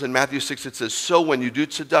 verses in Matthew 6, it says, so when you do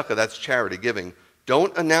tzedakah, that's charity giving,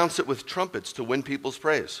 don't announce it with trumpets to win people's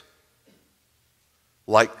praise,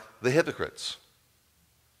 like the hypocrites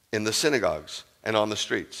in the synagogues and on the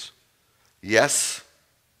streets. Yes,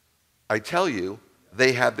 I tell you,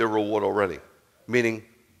 they have their reward already. Meaning,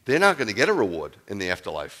 they're not going to get a reward in the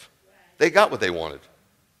afterlife. They got what they wanted.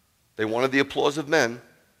 They wanted the applause of men.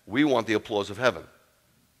 We want the applause of heaven.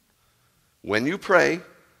 When you pray,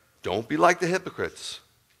 don't be like the hypocrites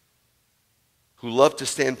who love to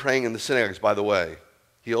stand praying in the synagogues. By the way,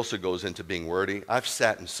 he also goes into being wordy. I've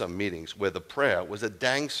sat in some meetings where the prayer was a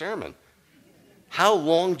dang sermon. How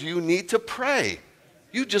long do you need to pray?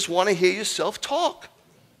 You just want to hear yourself talk.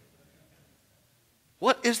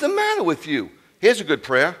 What is the matter with you? Here's a good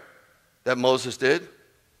prayer that Moses did.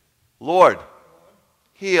 Lord,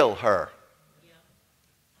 heal her.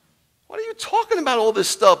 What are you talking about all this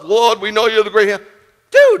stuff? Lord, we know you're the great healer.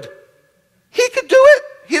 Dude, he could do it.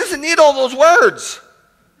 He doesn't need all those words.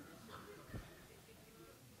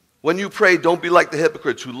 When you pray, don't be like the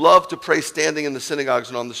hypocrites who love to pray standing in the synagogues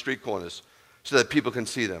and on the street corners so that people can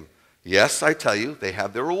see them. Yes, I tell you, they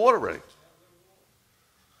have their reward already.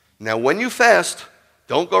 Now, when you fast,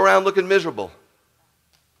 don't go around looking miserable.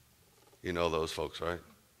 You know those folks, right?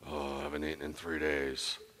 Oh, I haven't eaten in 3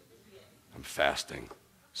 days. I'm fasting,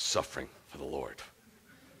 suffering for the Lord.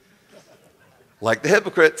 Like the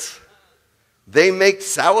hypocrites, they make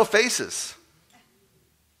sour faces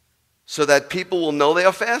so that people will know they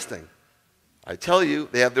are fasting. I tell you,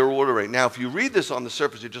 they have their reward already. Now, if you read this on the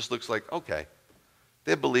surface, it just looks like, okay,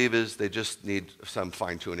 they're believers, they just need some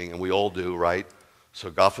fine-tuning, and we all do, right? So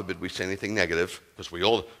God forbid we say anything negative, because we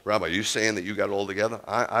all, Rabbi, are you saying that you got it all together?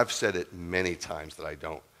 I've said it many times that I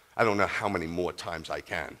don't. I don't know how many more times I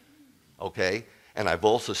can, okay? And I've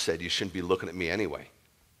also said you shouldn't be looking at me anyway.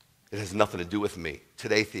 It has nothing to do with me.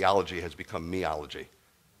 Today, theology has become meology.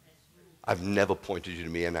 I've never pointed you to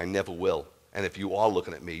me, and I never will. And if you are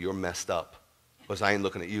looking at me, you're messed up, because I ain't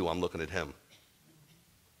looking at you, I'm looking at him.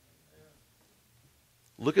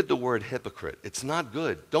 Look at the word hypocrite. It's not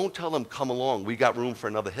good. Don't tell them, come along, we got room for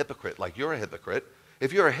another hypocrite, like you're a hypocrite.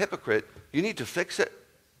 If you're a hypocrite, you need to fix it.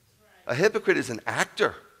 A hypocrite is an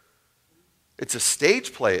actor. It's a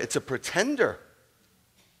stage player. It's a pretender.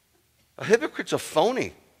 A hypocrite's a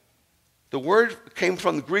phony. The word came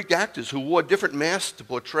from the Greek actors who wore different masks to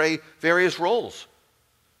portray various roles.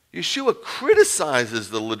 Yeshua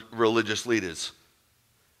criticizes the religious leaders.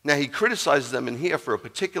 Now, he criticizes them in here for a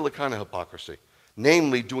particular kind of hypocrisy.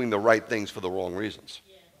 Namely, doing the right things for the wrong reasons.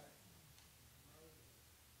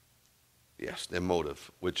 Yes, their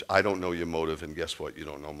motive, which I don't know your motive, and guess what? You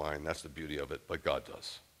don't know mine. That's the beauty of it, but God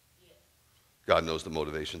does. God knows the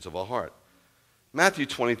motivations of our heart. Matthew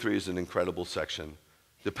 23 is an incredible section.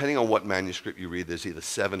 Depending on what manuscript you read, there's either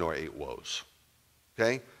 7 or 8 woes.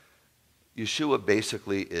 Okay? Yeshua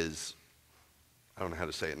basically is, I don't know how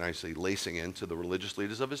to say it nicely, lacing into the religious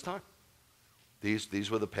leaders of his time. These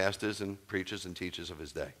were the pastors and preachers and teachers of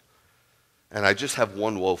his day. And I just have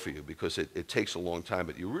one woe for you because it takes a long time,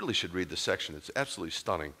 but you really should read the section. It's absolutely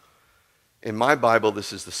stunning. In my Bible,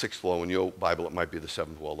 this is the 6th woe. In your Bible, it might be the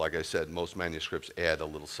 7th woe. Like I said, most manuscripts add a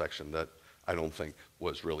little section that I don't think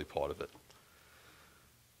was really part of it.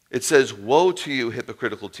 It says, woe to you,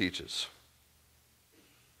 hypocritical teachers,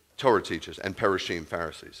 Torah teachers, and Perishim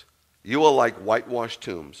Pharisees. You are like whitewashed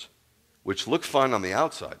tombs, which look fine on the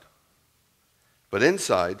outside, but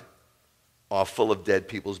inside are full of dead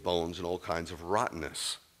people's bones and all kinds of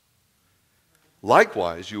rottenness.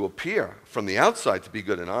 Likewise, you appear from the outside to be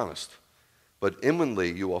good and honest, but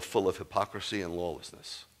inwardly you are full of hypocrisy and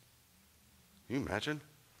lawlessness. Can you imagine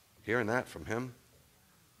hearing that from him?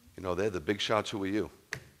 You know, they're the big shots. Who are you?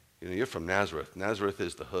 You know, you're from Nazareth. Nazareth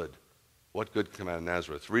is the hood. What good can come out of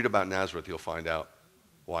Nazareth? Read about Nazareth, you'll find out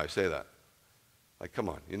why I say that. Like, come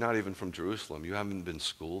on, you're not even from Jerusalem. You haven't been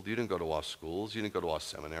schooled. You didn't go to our schools. You didn't go to our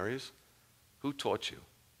seminaries. Who taught you?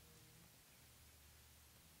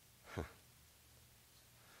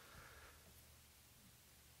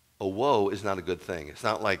 A woe is not a good thing. It's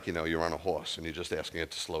not like, you're on a horse and you're just asking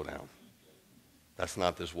it to slow down. That's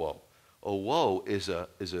not this woe. A woe is an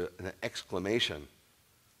exclamation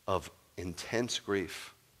of intense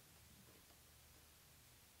grief,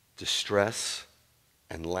 distress,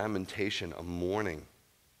 and lamentation, a mourning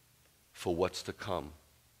for what's to come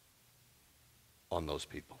on those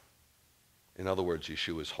people. In other words,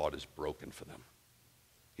 Yeshua's heart is broken for them.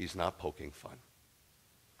 He's not poking fun.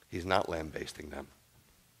 He's not lambasting them.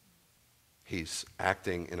 He's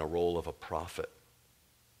acting in a role of a prophet.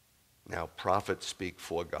 Now, prophets speak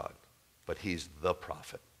for God, but he's the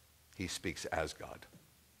prophet. He speaks as God.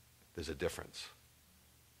 There's a difference.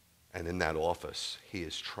 And in that office, he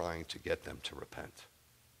is trying to get them to repent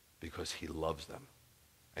because he loves them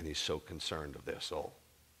and he's so concerned of their soul.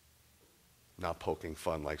 Not poking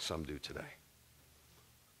fun like some do today.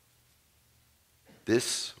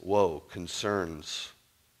 This woe concerns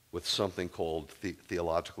with something called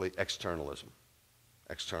theologically externalism.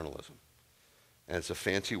 Externalism. And it's a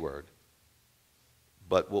fancy word.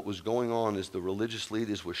 But what was going on is the religious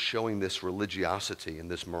leaders were showing this religiosity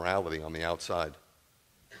and this morality on the outside.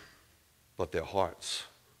 But their hearts.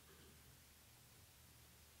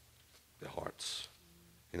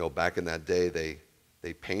 Back in that day,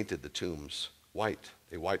 they painted the tombs white.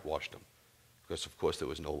 They whitewashed them. Because, of course, there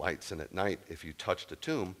was no lights. And at night, if you touched a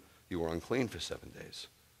tomb, you were unclean for 7 days.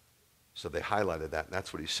 So they highlighted that, and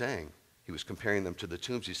that's what he's saying. He was comparing them to the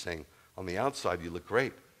tombs. He's saying, on the outside, you look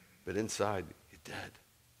great, but inside, you're dead.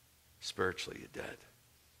 Spiritually, you're dead.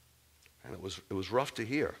 And it was rough to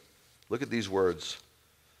hear. Look at these words.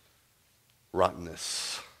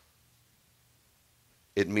 Rottenness.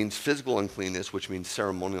 It means physical uncleanness, which means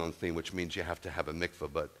ceremonial unclean, which means you have to have a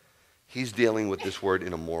mikveh. But he's dealing with this word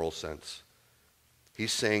in a moral sense.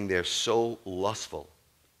 He's saying they're so lustful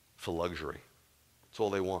for luxury. That's all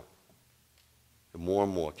they want. And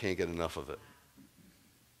more, can't get enough of it.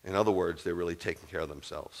 In other words, they're really taking care of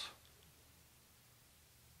themselves.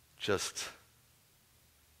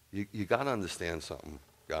 You got to understand something,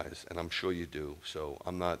 guys, and I'm sure you do. So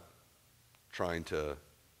I'm not trying to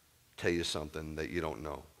tell you something that you don't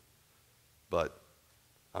know. But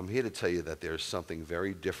I'm here to tell you that there's something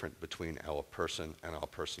very different between our person and our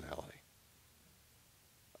personality.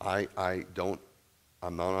 I'm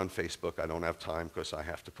not on Facebook. I don't have time because I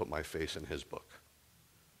have to put my face in his book.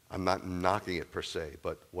 I'm not knocking it per se,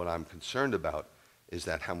 but what I'm concerned about is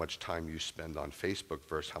that how much time you spend on Facebook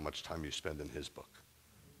versus how much time you spend in his book.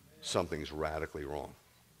 Something's radically wrong,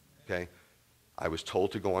 okay? I was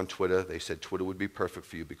told to go on Twitter. They said Twitter would be perfect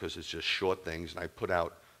for you because it's just short things, and I put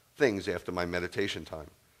out things after my meditation time,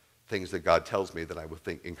 things that God tells me that I would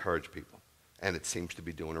think encourage people, and it seems to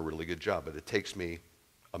be doing a really good job, but it takes me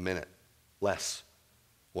a minute, less.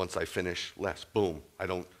 Once I finish, less, boom,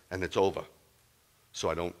 and it's over. So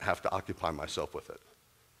I don't have to occupy myself with it.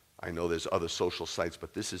 I know there's other social sites,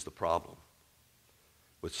 but this is the problem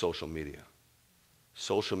with social media.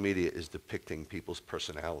 Social media is depicting people's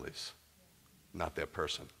personalities, not their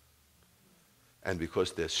person. And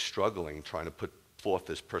because they're struggling, trying to put forth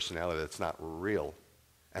this personality that's not real,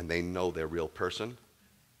 and they know their real person,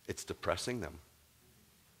 it's depressing them.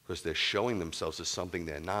 Because they're showing themselves as something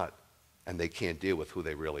they're not, and they can't deal with who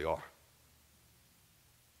they really are.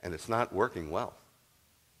 And it's not working well.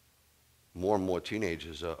 More and more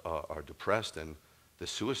teenagers are depressed, and the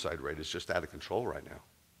suicide rate is just out of control right now.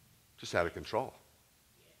 Just out of control.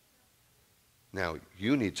 Now,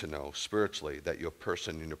 you need to know spiritually that your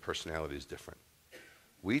person and your personality is different.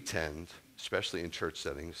 We tend, especially in church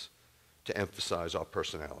settings, to emphasize our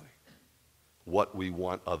personality, what we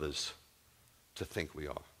want others to think we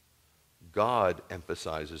are. God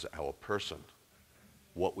emphasizes our person,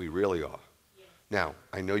 what we really are. Now,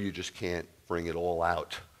 I know you just can't bring it all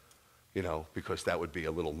out, because that would be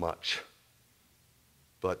a little much.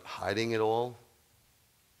 But hiding it all,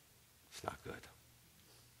 it's not good.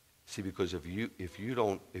 See, because if you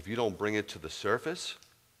don't bring it to the surface,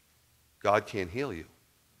 God can't heal you.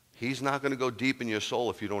 He's not going to go deep in your soul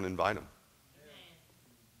if you don't invite him.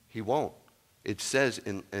 He won't. It says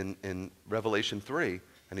in Revelation 3,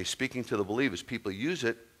 and he's speaking to the believers, people use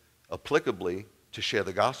it applicably to share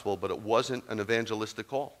the gospel, but it wasn't an evangelistic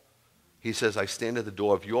call. He says, I stand at the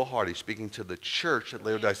door of your heart. He's speaking to the church at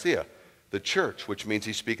Laodicea, the church, which means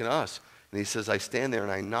he's speaking to us. And he says, I stand there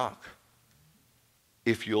and I knock.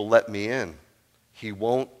 If you'll let me in, he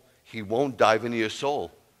won't dive into your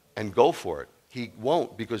soul and go for it. He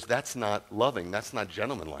won't, because that's not loving. That's not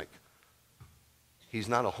gentlemanlike. He's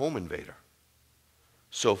not a home invader.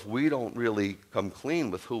 So if we don't really come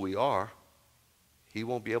clean with who we are, he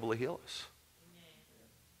won't be able to heal us.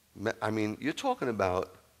 I mean, you're talking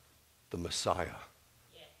about the Messiah.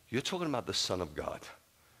 You're talking about the Son of God.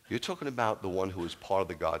 You're talking about the one who is part of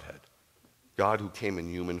the Godhead. God who came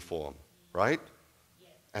in human form, right?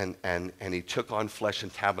 And he took on flesh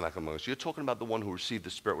and tabernacled among us. You're talking about the one who received the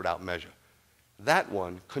Spirit without measure. That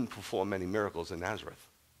one couldn't perform many miracles in Nazareth.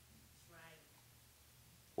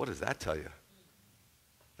 What does that tell you?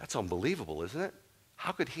 That's unbelievable, isn't it?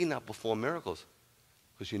 How could he not perform miracles?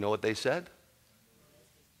 Because you know what they said?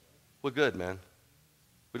 We're good, man.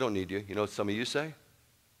 We don't need you. You know what some of you say?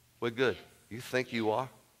 We're good. You think you are?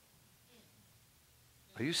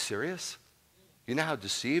 Are you serious? You know how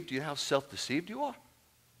deceived, you know how self-deceived you are?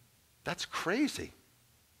 That's crazy.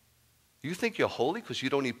 You think you're holy because you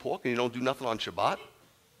don't eat pork and you don't do nothing on Shabbat?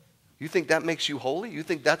 You think that makes you holy? You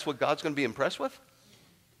think that's what God's going to be impressed with?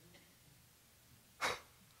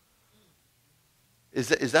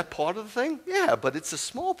 Is that part of the thing? Yeah, but it's a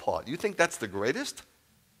small part. You think that's the greatest?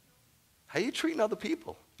 How are you treating other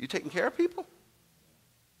people? You taking care of people?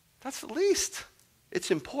 That's the least. It's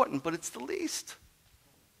important, but it's the least.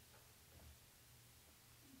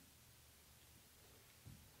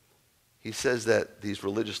 He says that these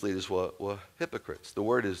religious leaders were hypocrites. The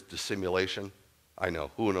word is dissimulation. I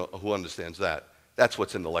know. Who understands that? That's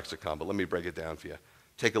what's in the lexicon, but let me break it down for you.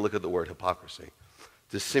 Take a look at the word hypocrisy.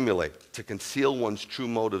 Dissimulate, to conceal one's true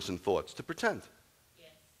motives and thoughts, to pretend. Yes.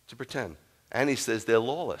 To pretend. And he says they're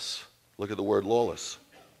lawless. Look at the word lawless.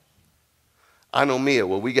 Anomia,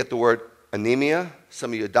 where we get the word anemia.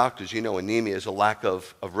 Some of you doctors, you know anemia is a lack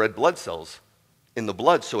of red blood cells in the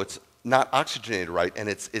blood, so it's not oxygenated right, and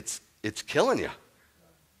it's killing you.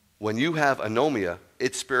 When you have anomia,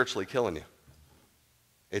 it's spiritually killing you.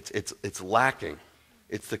 It's lacking.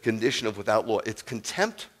 It's the condition of without law. It's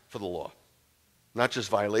contempt for the law. Not just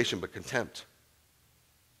violation, but contempt.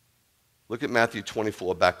 Look at Matthew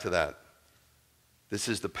 24, back to that. This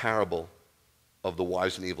is the parable of the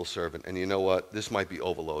wise and evil servant. And you know what? This might be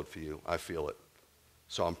overload for you. I feel it.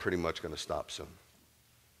 So I'm pretty much going to stop soon.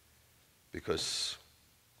 Because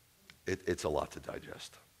it's a lot to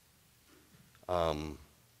digest. I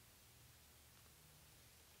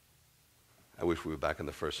wish we were back in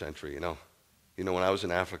the first century, you know. You know, when I was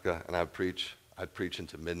in Africa and I'd preach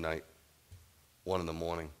into midnight, 1 in the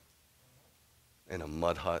morning, in a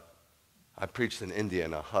mud hut. I preached in India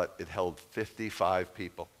in a hut. It held 55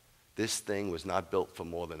 people. This thing was not built for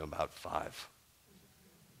more than about 5.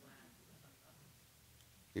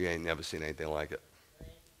 You ain't never seen anything like it.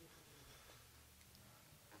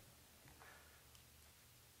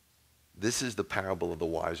 This is the parable of the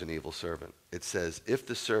wise and evil servant. It says, if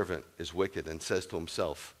the servant is wicked and says to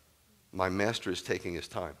himself, my master is taking his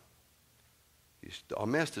time. Our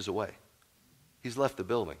master's away. He's left the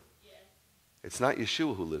building. Yeah. It's not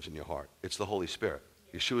Yeshua who lives in your heart. It's the Holy Spirit.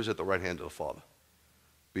 Yeah. Yeshua's at the right hand of the Father.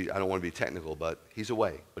 I don't want to be technical, but he's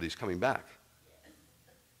away, but he's coming back.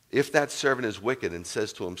 Yeah. If that servant is wicked and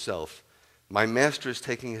says to himself, my master is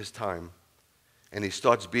taking his time, and he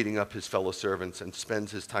starts beating up his fellow servants and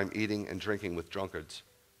spends his time eating and drinking with drunkards,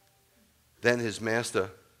 then his master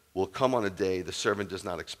will come on a day the servant does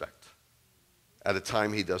not expect, at a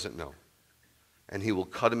time he doesn't know. And he will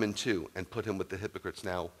cut him in two and put him with the hypocrites.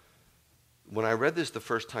 Now, when I read this the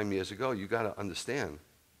first time years ago, you got to understand,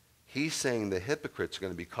 he's saying the hypocrites are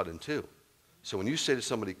going to be cut in two. So when you say to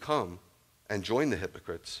somebody, come and join the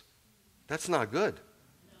hypocrites, that's not good.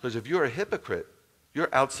 Because if you're a hypocrite,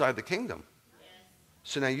 you're outside the kingdom.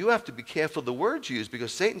 So now you have to be careful of the words you use,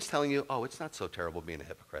 because Satan's telling you, oh, it's not so terrible being a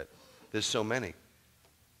hypocrite. There's so many.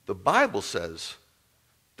 The Bible says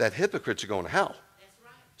that hypocrites are going to hell.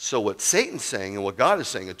 So what Satan's saying and what God is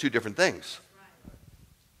saying are two different things.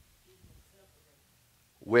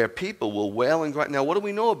 Where people will wail and grind. Now, what do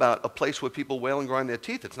we know about a place where people wail and grind their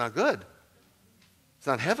teeth? It's not good. It's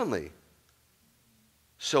not heavenly.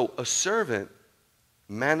 So a servant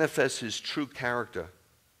manifests his true character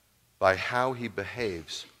by how he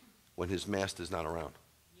behaves when his master's not around.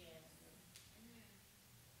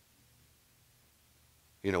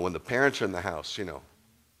 You know, when the parents are in the house, you know,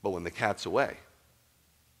 but when the cat's away.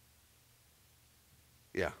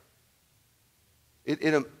 Yeah.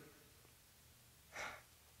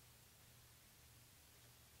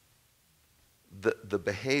 The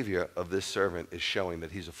behavior of this servant is showing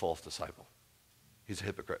that he's a false disciple. He's a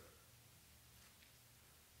hypocrite.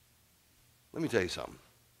 Let me tell you something.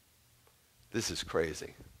 This is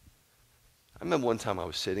crazy. I remember one time I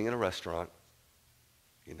was sitting in a restaurant,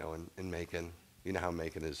 you know, in Macon. You know how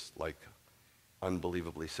Macon is, like,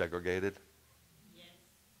 unbelievably segregated? Yes.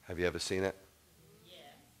 Have you ever seen it?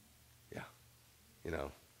 You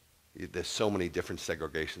know, there's so many different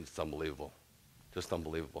segregations. It's unbelievable. Just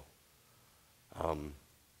unbelievable.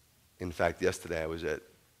 In fact, yesterday I was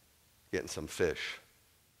getting some fish.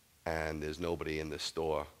 and there's nobody in this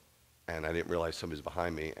store, and I didn't realize somebody's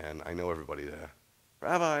behind me, and I know everybody there.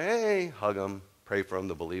 Rabbi, hey, hug them, pray for them.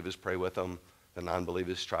 The believers pray with them. The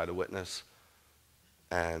non-believers try to witness.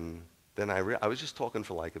 And then I was just talking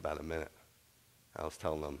for like about a minute. I was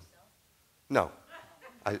telling them, no.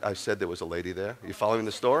 I said there was a lady there. You following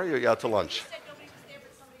the story, or are you out to lunch? You said nobody was there,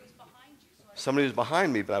 but somebody was behind you. So Somebody was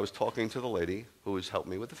behind me, but I was talking to the lady who was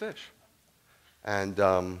helping me with the fish. And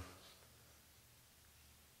then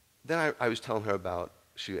I was telling her about,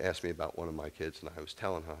 she asked me about one of my kids, and I was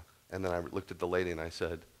telling her. And then I looked at the lady and I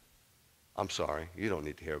said, I'm sorry, you don't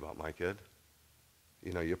need to hear about my kid.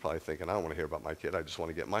 You know, you're probably thinking, I don't want to hear about my kid. I just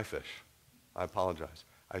want to get my fish. I apologize.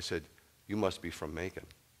 I said, you must be from Macon.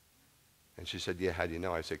 And she said, yeah, how do you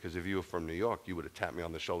know? I said, because if you were from New York, you would have tapped me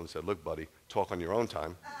on the shoulder and said, look, buddy, talk on your own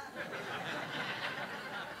time.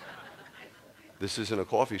 This isn't a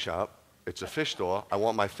coffee shop. It's a fish store. I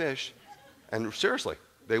want my fish. And seriously,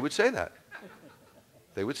 they would say that.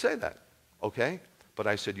 They would say that, okay? But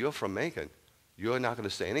I said, you're from Macon. You're not going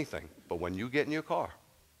to say anything. But when you get in your car,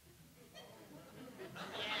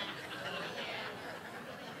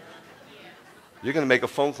 you're going to make a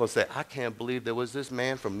phone call and say, I can't believe there was this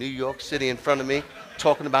man from New York City in front of me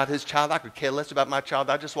talking about his child. I could care less about my child.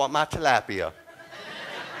 I just want my tilapia.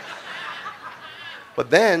 But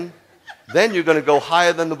then you're going to go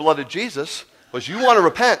higher than the blood of Jesus because you want to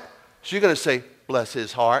repent. So you're going to say, bless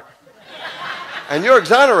his heart. And you're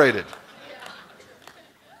exonerated.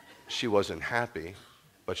 She wasn't happy,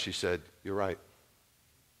 but she said, you're right.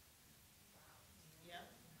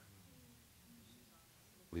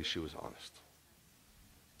 At least she was honest.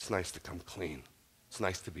 It's nice to come clean. It's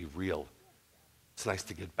nice to be real. It's nice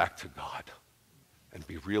to get back to God and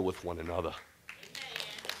be real with one another.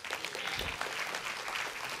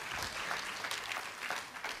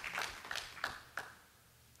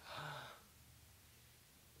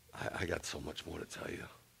 I got so much more to tell you.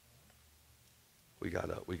 We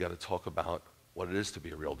gotta talk about what it is to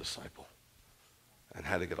be a real disciple and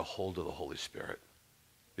how to get a hold of the Holy Spirit,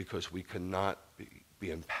 because we cannot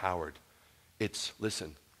be empowered.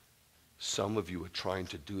 Listen, some of you are trying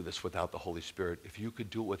to do this without the Holy Spirit. If you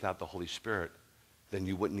could do it without the Holy Spirit, then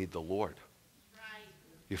you wouldn't need the Lord. Right.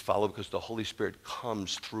 You follow, because the Holy Spirit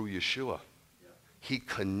comes through Yeshua. He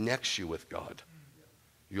connects you with God.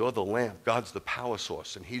 You're the lamp. God's the power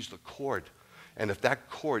source, and he's the cord. And if that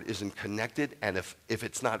cord isn't connected, and if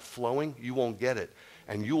it's not flowing, you won't get it.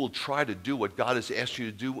 And you will try to do what God has asked you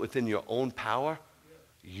to do within your own power,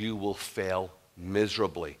 you will fail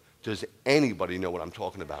miserably. Does anybody know what I'm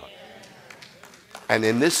talking about? And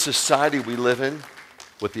in this society we live in,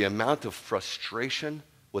 with the amount of frustration,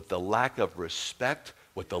 with the lack of respect,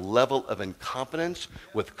 with the level of incompetence,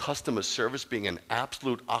 with customer service being an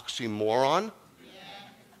absolute oxymoron,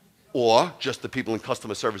 or just the people in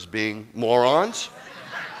customer service being morons.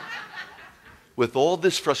 With all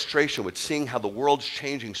this frustration, with seeing how the world's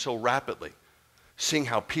changing so rapidly, seeing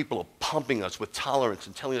how people are pumping us with tolerance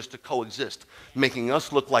and telling us to coexist, making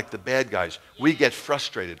us look like the bad guys, we get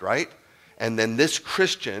frustrated, right? And then this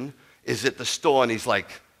Christian is at the store and he's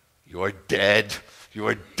like, you're dead,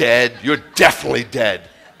 you're dead, you're definitely dead.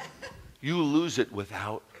 You lose it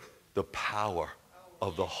without the power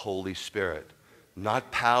of the Holy Spirit.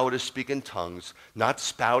 Not power to speak in tongues,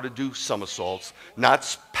 not power to do somersaults,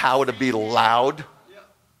 not power to be loud,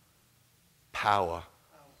 power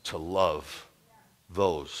to love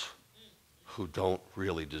those who don't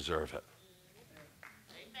really deserve it.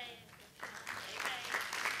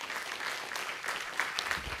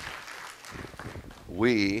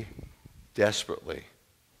 We desperately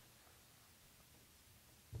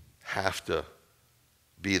have to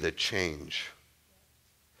be the change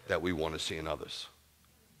that we want to see in others.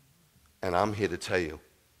 And I'm here to tell you,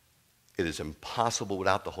 it is impossible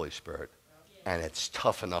without the Holy Spirit, and it's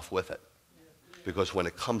tough enough with it. Because when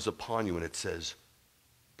it comes upon you and it says,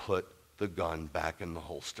 put the gun back in the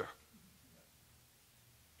holster.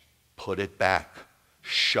 Put it back.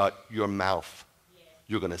 Shut your mouth.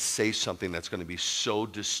 You're going to say something that's going to be so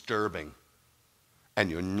disturbing,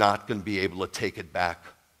 and you're not going to be able to take it back.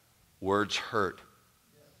 Words hurt.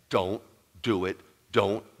 Don't do it.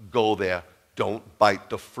 Don't go there. Don't bite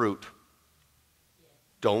the fruit.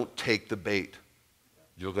 Don't take the bait.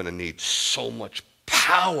 You're going to need so much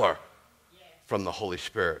power from the Holy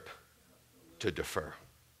Spirit to defer.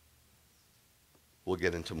 We'll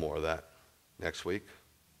get into more of that next week.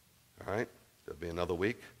 All right? There'll be another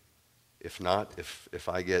week. If not, if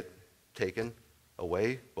I get taken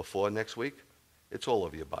away before next week, it's all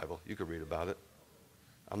over your Bible. You can read about it.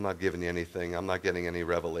 I'm not giving you anything. I'm not getting any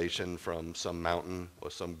revelation from some mountain or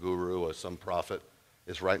some guru or some prophet.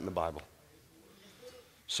 It's right in the Bible.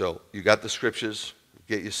 So you got the scriptures.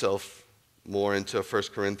 Get yourself more into 1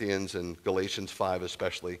 Corinthians and Galatians 5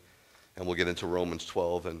 especially, and we'll get into Romans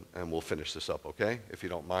 12, and we'll finish this up, okay? If you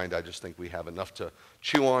don't mind, I just think we have enough to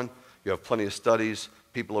chew on. You have plenty of studies.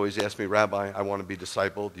 People always ask me, Rabbi, I want to be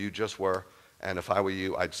discipled. You just were, and if I were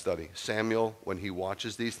you, I'd study. Samuel, when he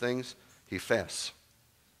watches these things, he fasts.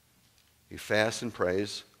 He fasts and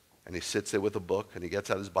prays, and he sits there with a book, and he gets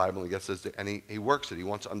out his Bible, and he works it. He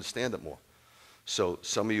wants to understand it more. So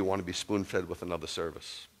some of you want to be spoon-fed with another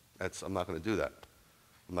service. I'm not going to do that.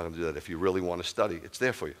 I'm not going to do that. If you really want to study, it's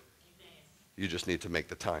there for you. You just need to make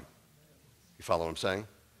the time. You follow what I'm saying?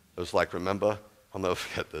 It was like, remember, I'll never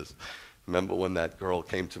forget this. Remember when that girl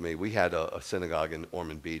came to me? We had a synagogue in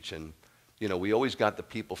Ormond Beach, and we always got the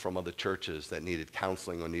people from other churches that needed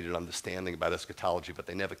counseling or needed understanding about eschatology, but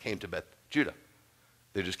they never came to Beth Judah.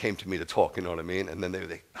 They just came to me to talk, you know what I mean? And then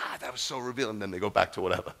that was so revealing, and then they go back to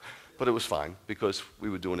whatever. But it was fine because we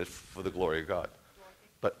were doing it for the glory of God.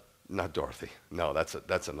 But not Dorothy. No,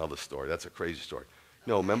 that's another story. That's a crazy story.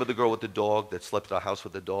 No, remember the girl with the dog that slept at our house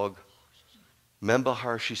with the dog? Remember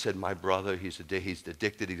her? She said, my brother, he's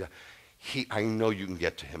addicted. I know you can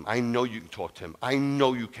get to him. I know you can talk to him. I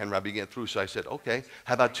know you can, Rabbi, get through. So I said, okay,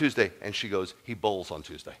 how about Tuesday? And she goes, he bowls on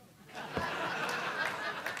Tuesday.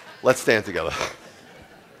 Let's stand together.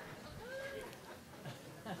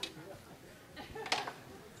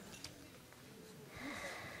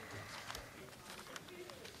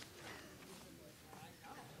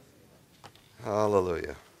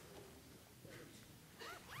 Hallelujah.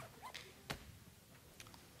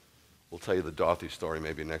 We'll tell you the Dorothy story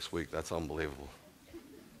maybe next week. That's unbelievable.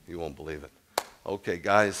 You won't believe it. Okay,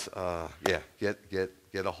 guys, get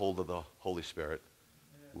a hold of the Holy Spirit.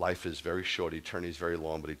 Life is very short. Eternity is very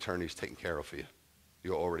long, but eternity is taken care of for you.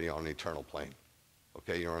 You're already on an eternal plane.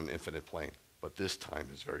 Okay, you're on an infinite plane. But this time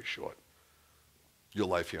is very short. Your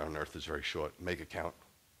life here on earth is very short. Make it count.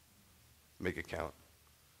 Make it count.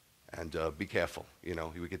 And be careful.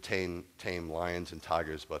 We could tame lions and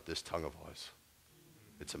tigers, but this tongue of ours,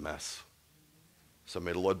 it's a mess. So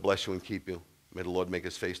may the Lord bless you and keep you. May the Lord make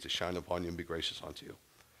his face to shine upon you and be gracious unto you.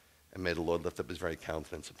 And may the Lord lift up his very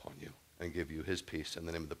countenance upon you and give you his peace in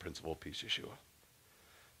the name of the Prince of all Peace, Yeshua.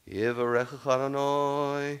 Yivarecha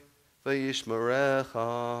Adonai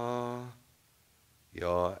v'yishmerecha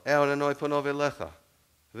Yo'er Adonai panav elecha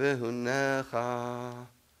v'hunecha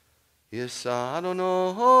Yisa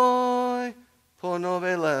Adonai panav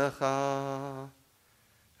elecha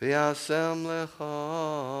v'yasem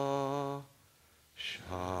lecha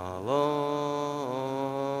Shalom.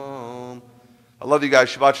 I love you guys.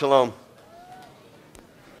 Shabbat shalom.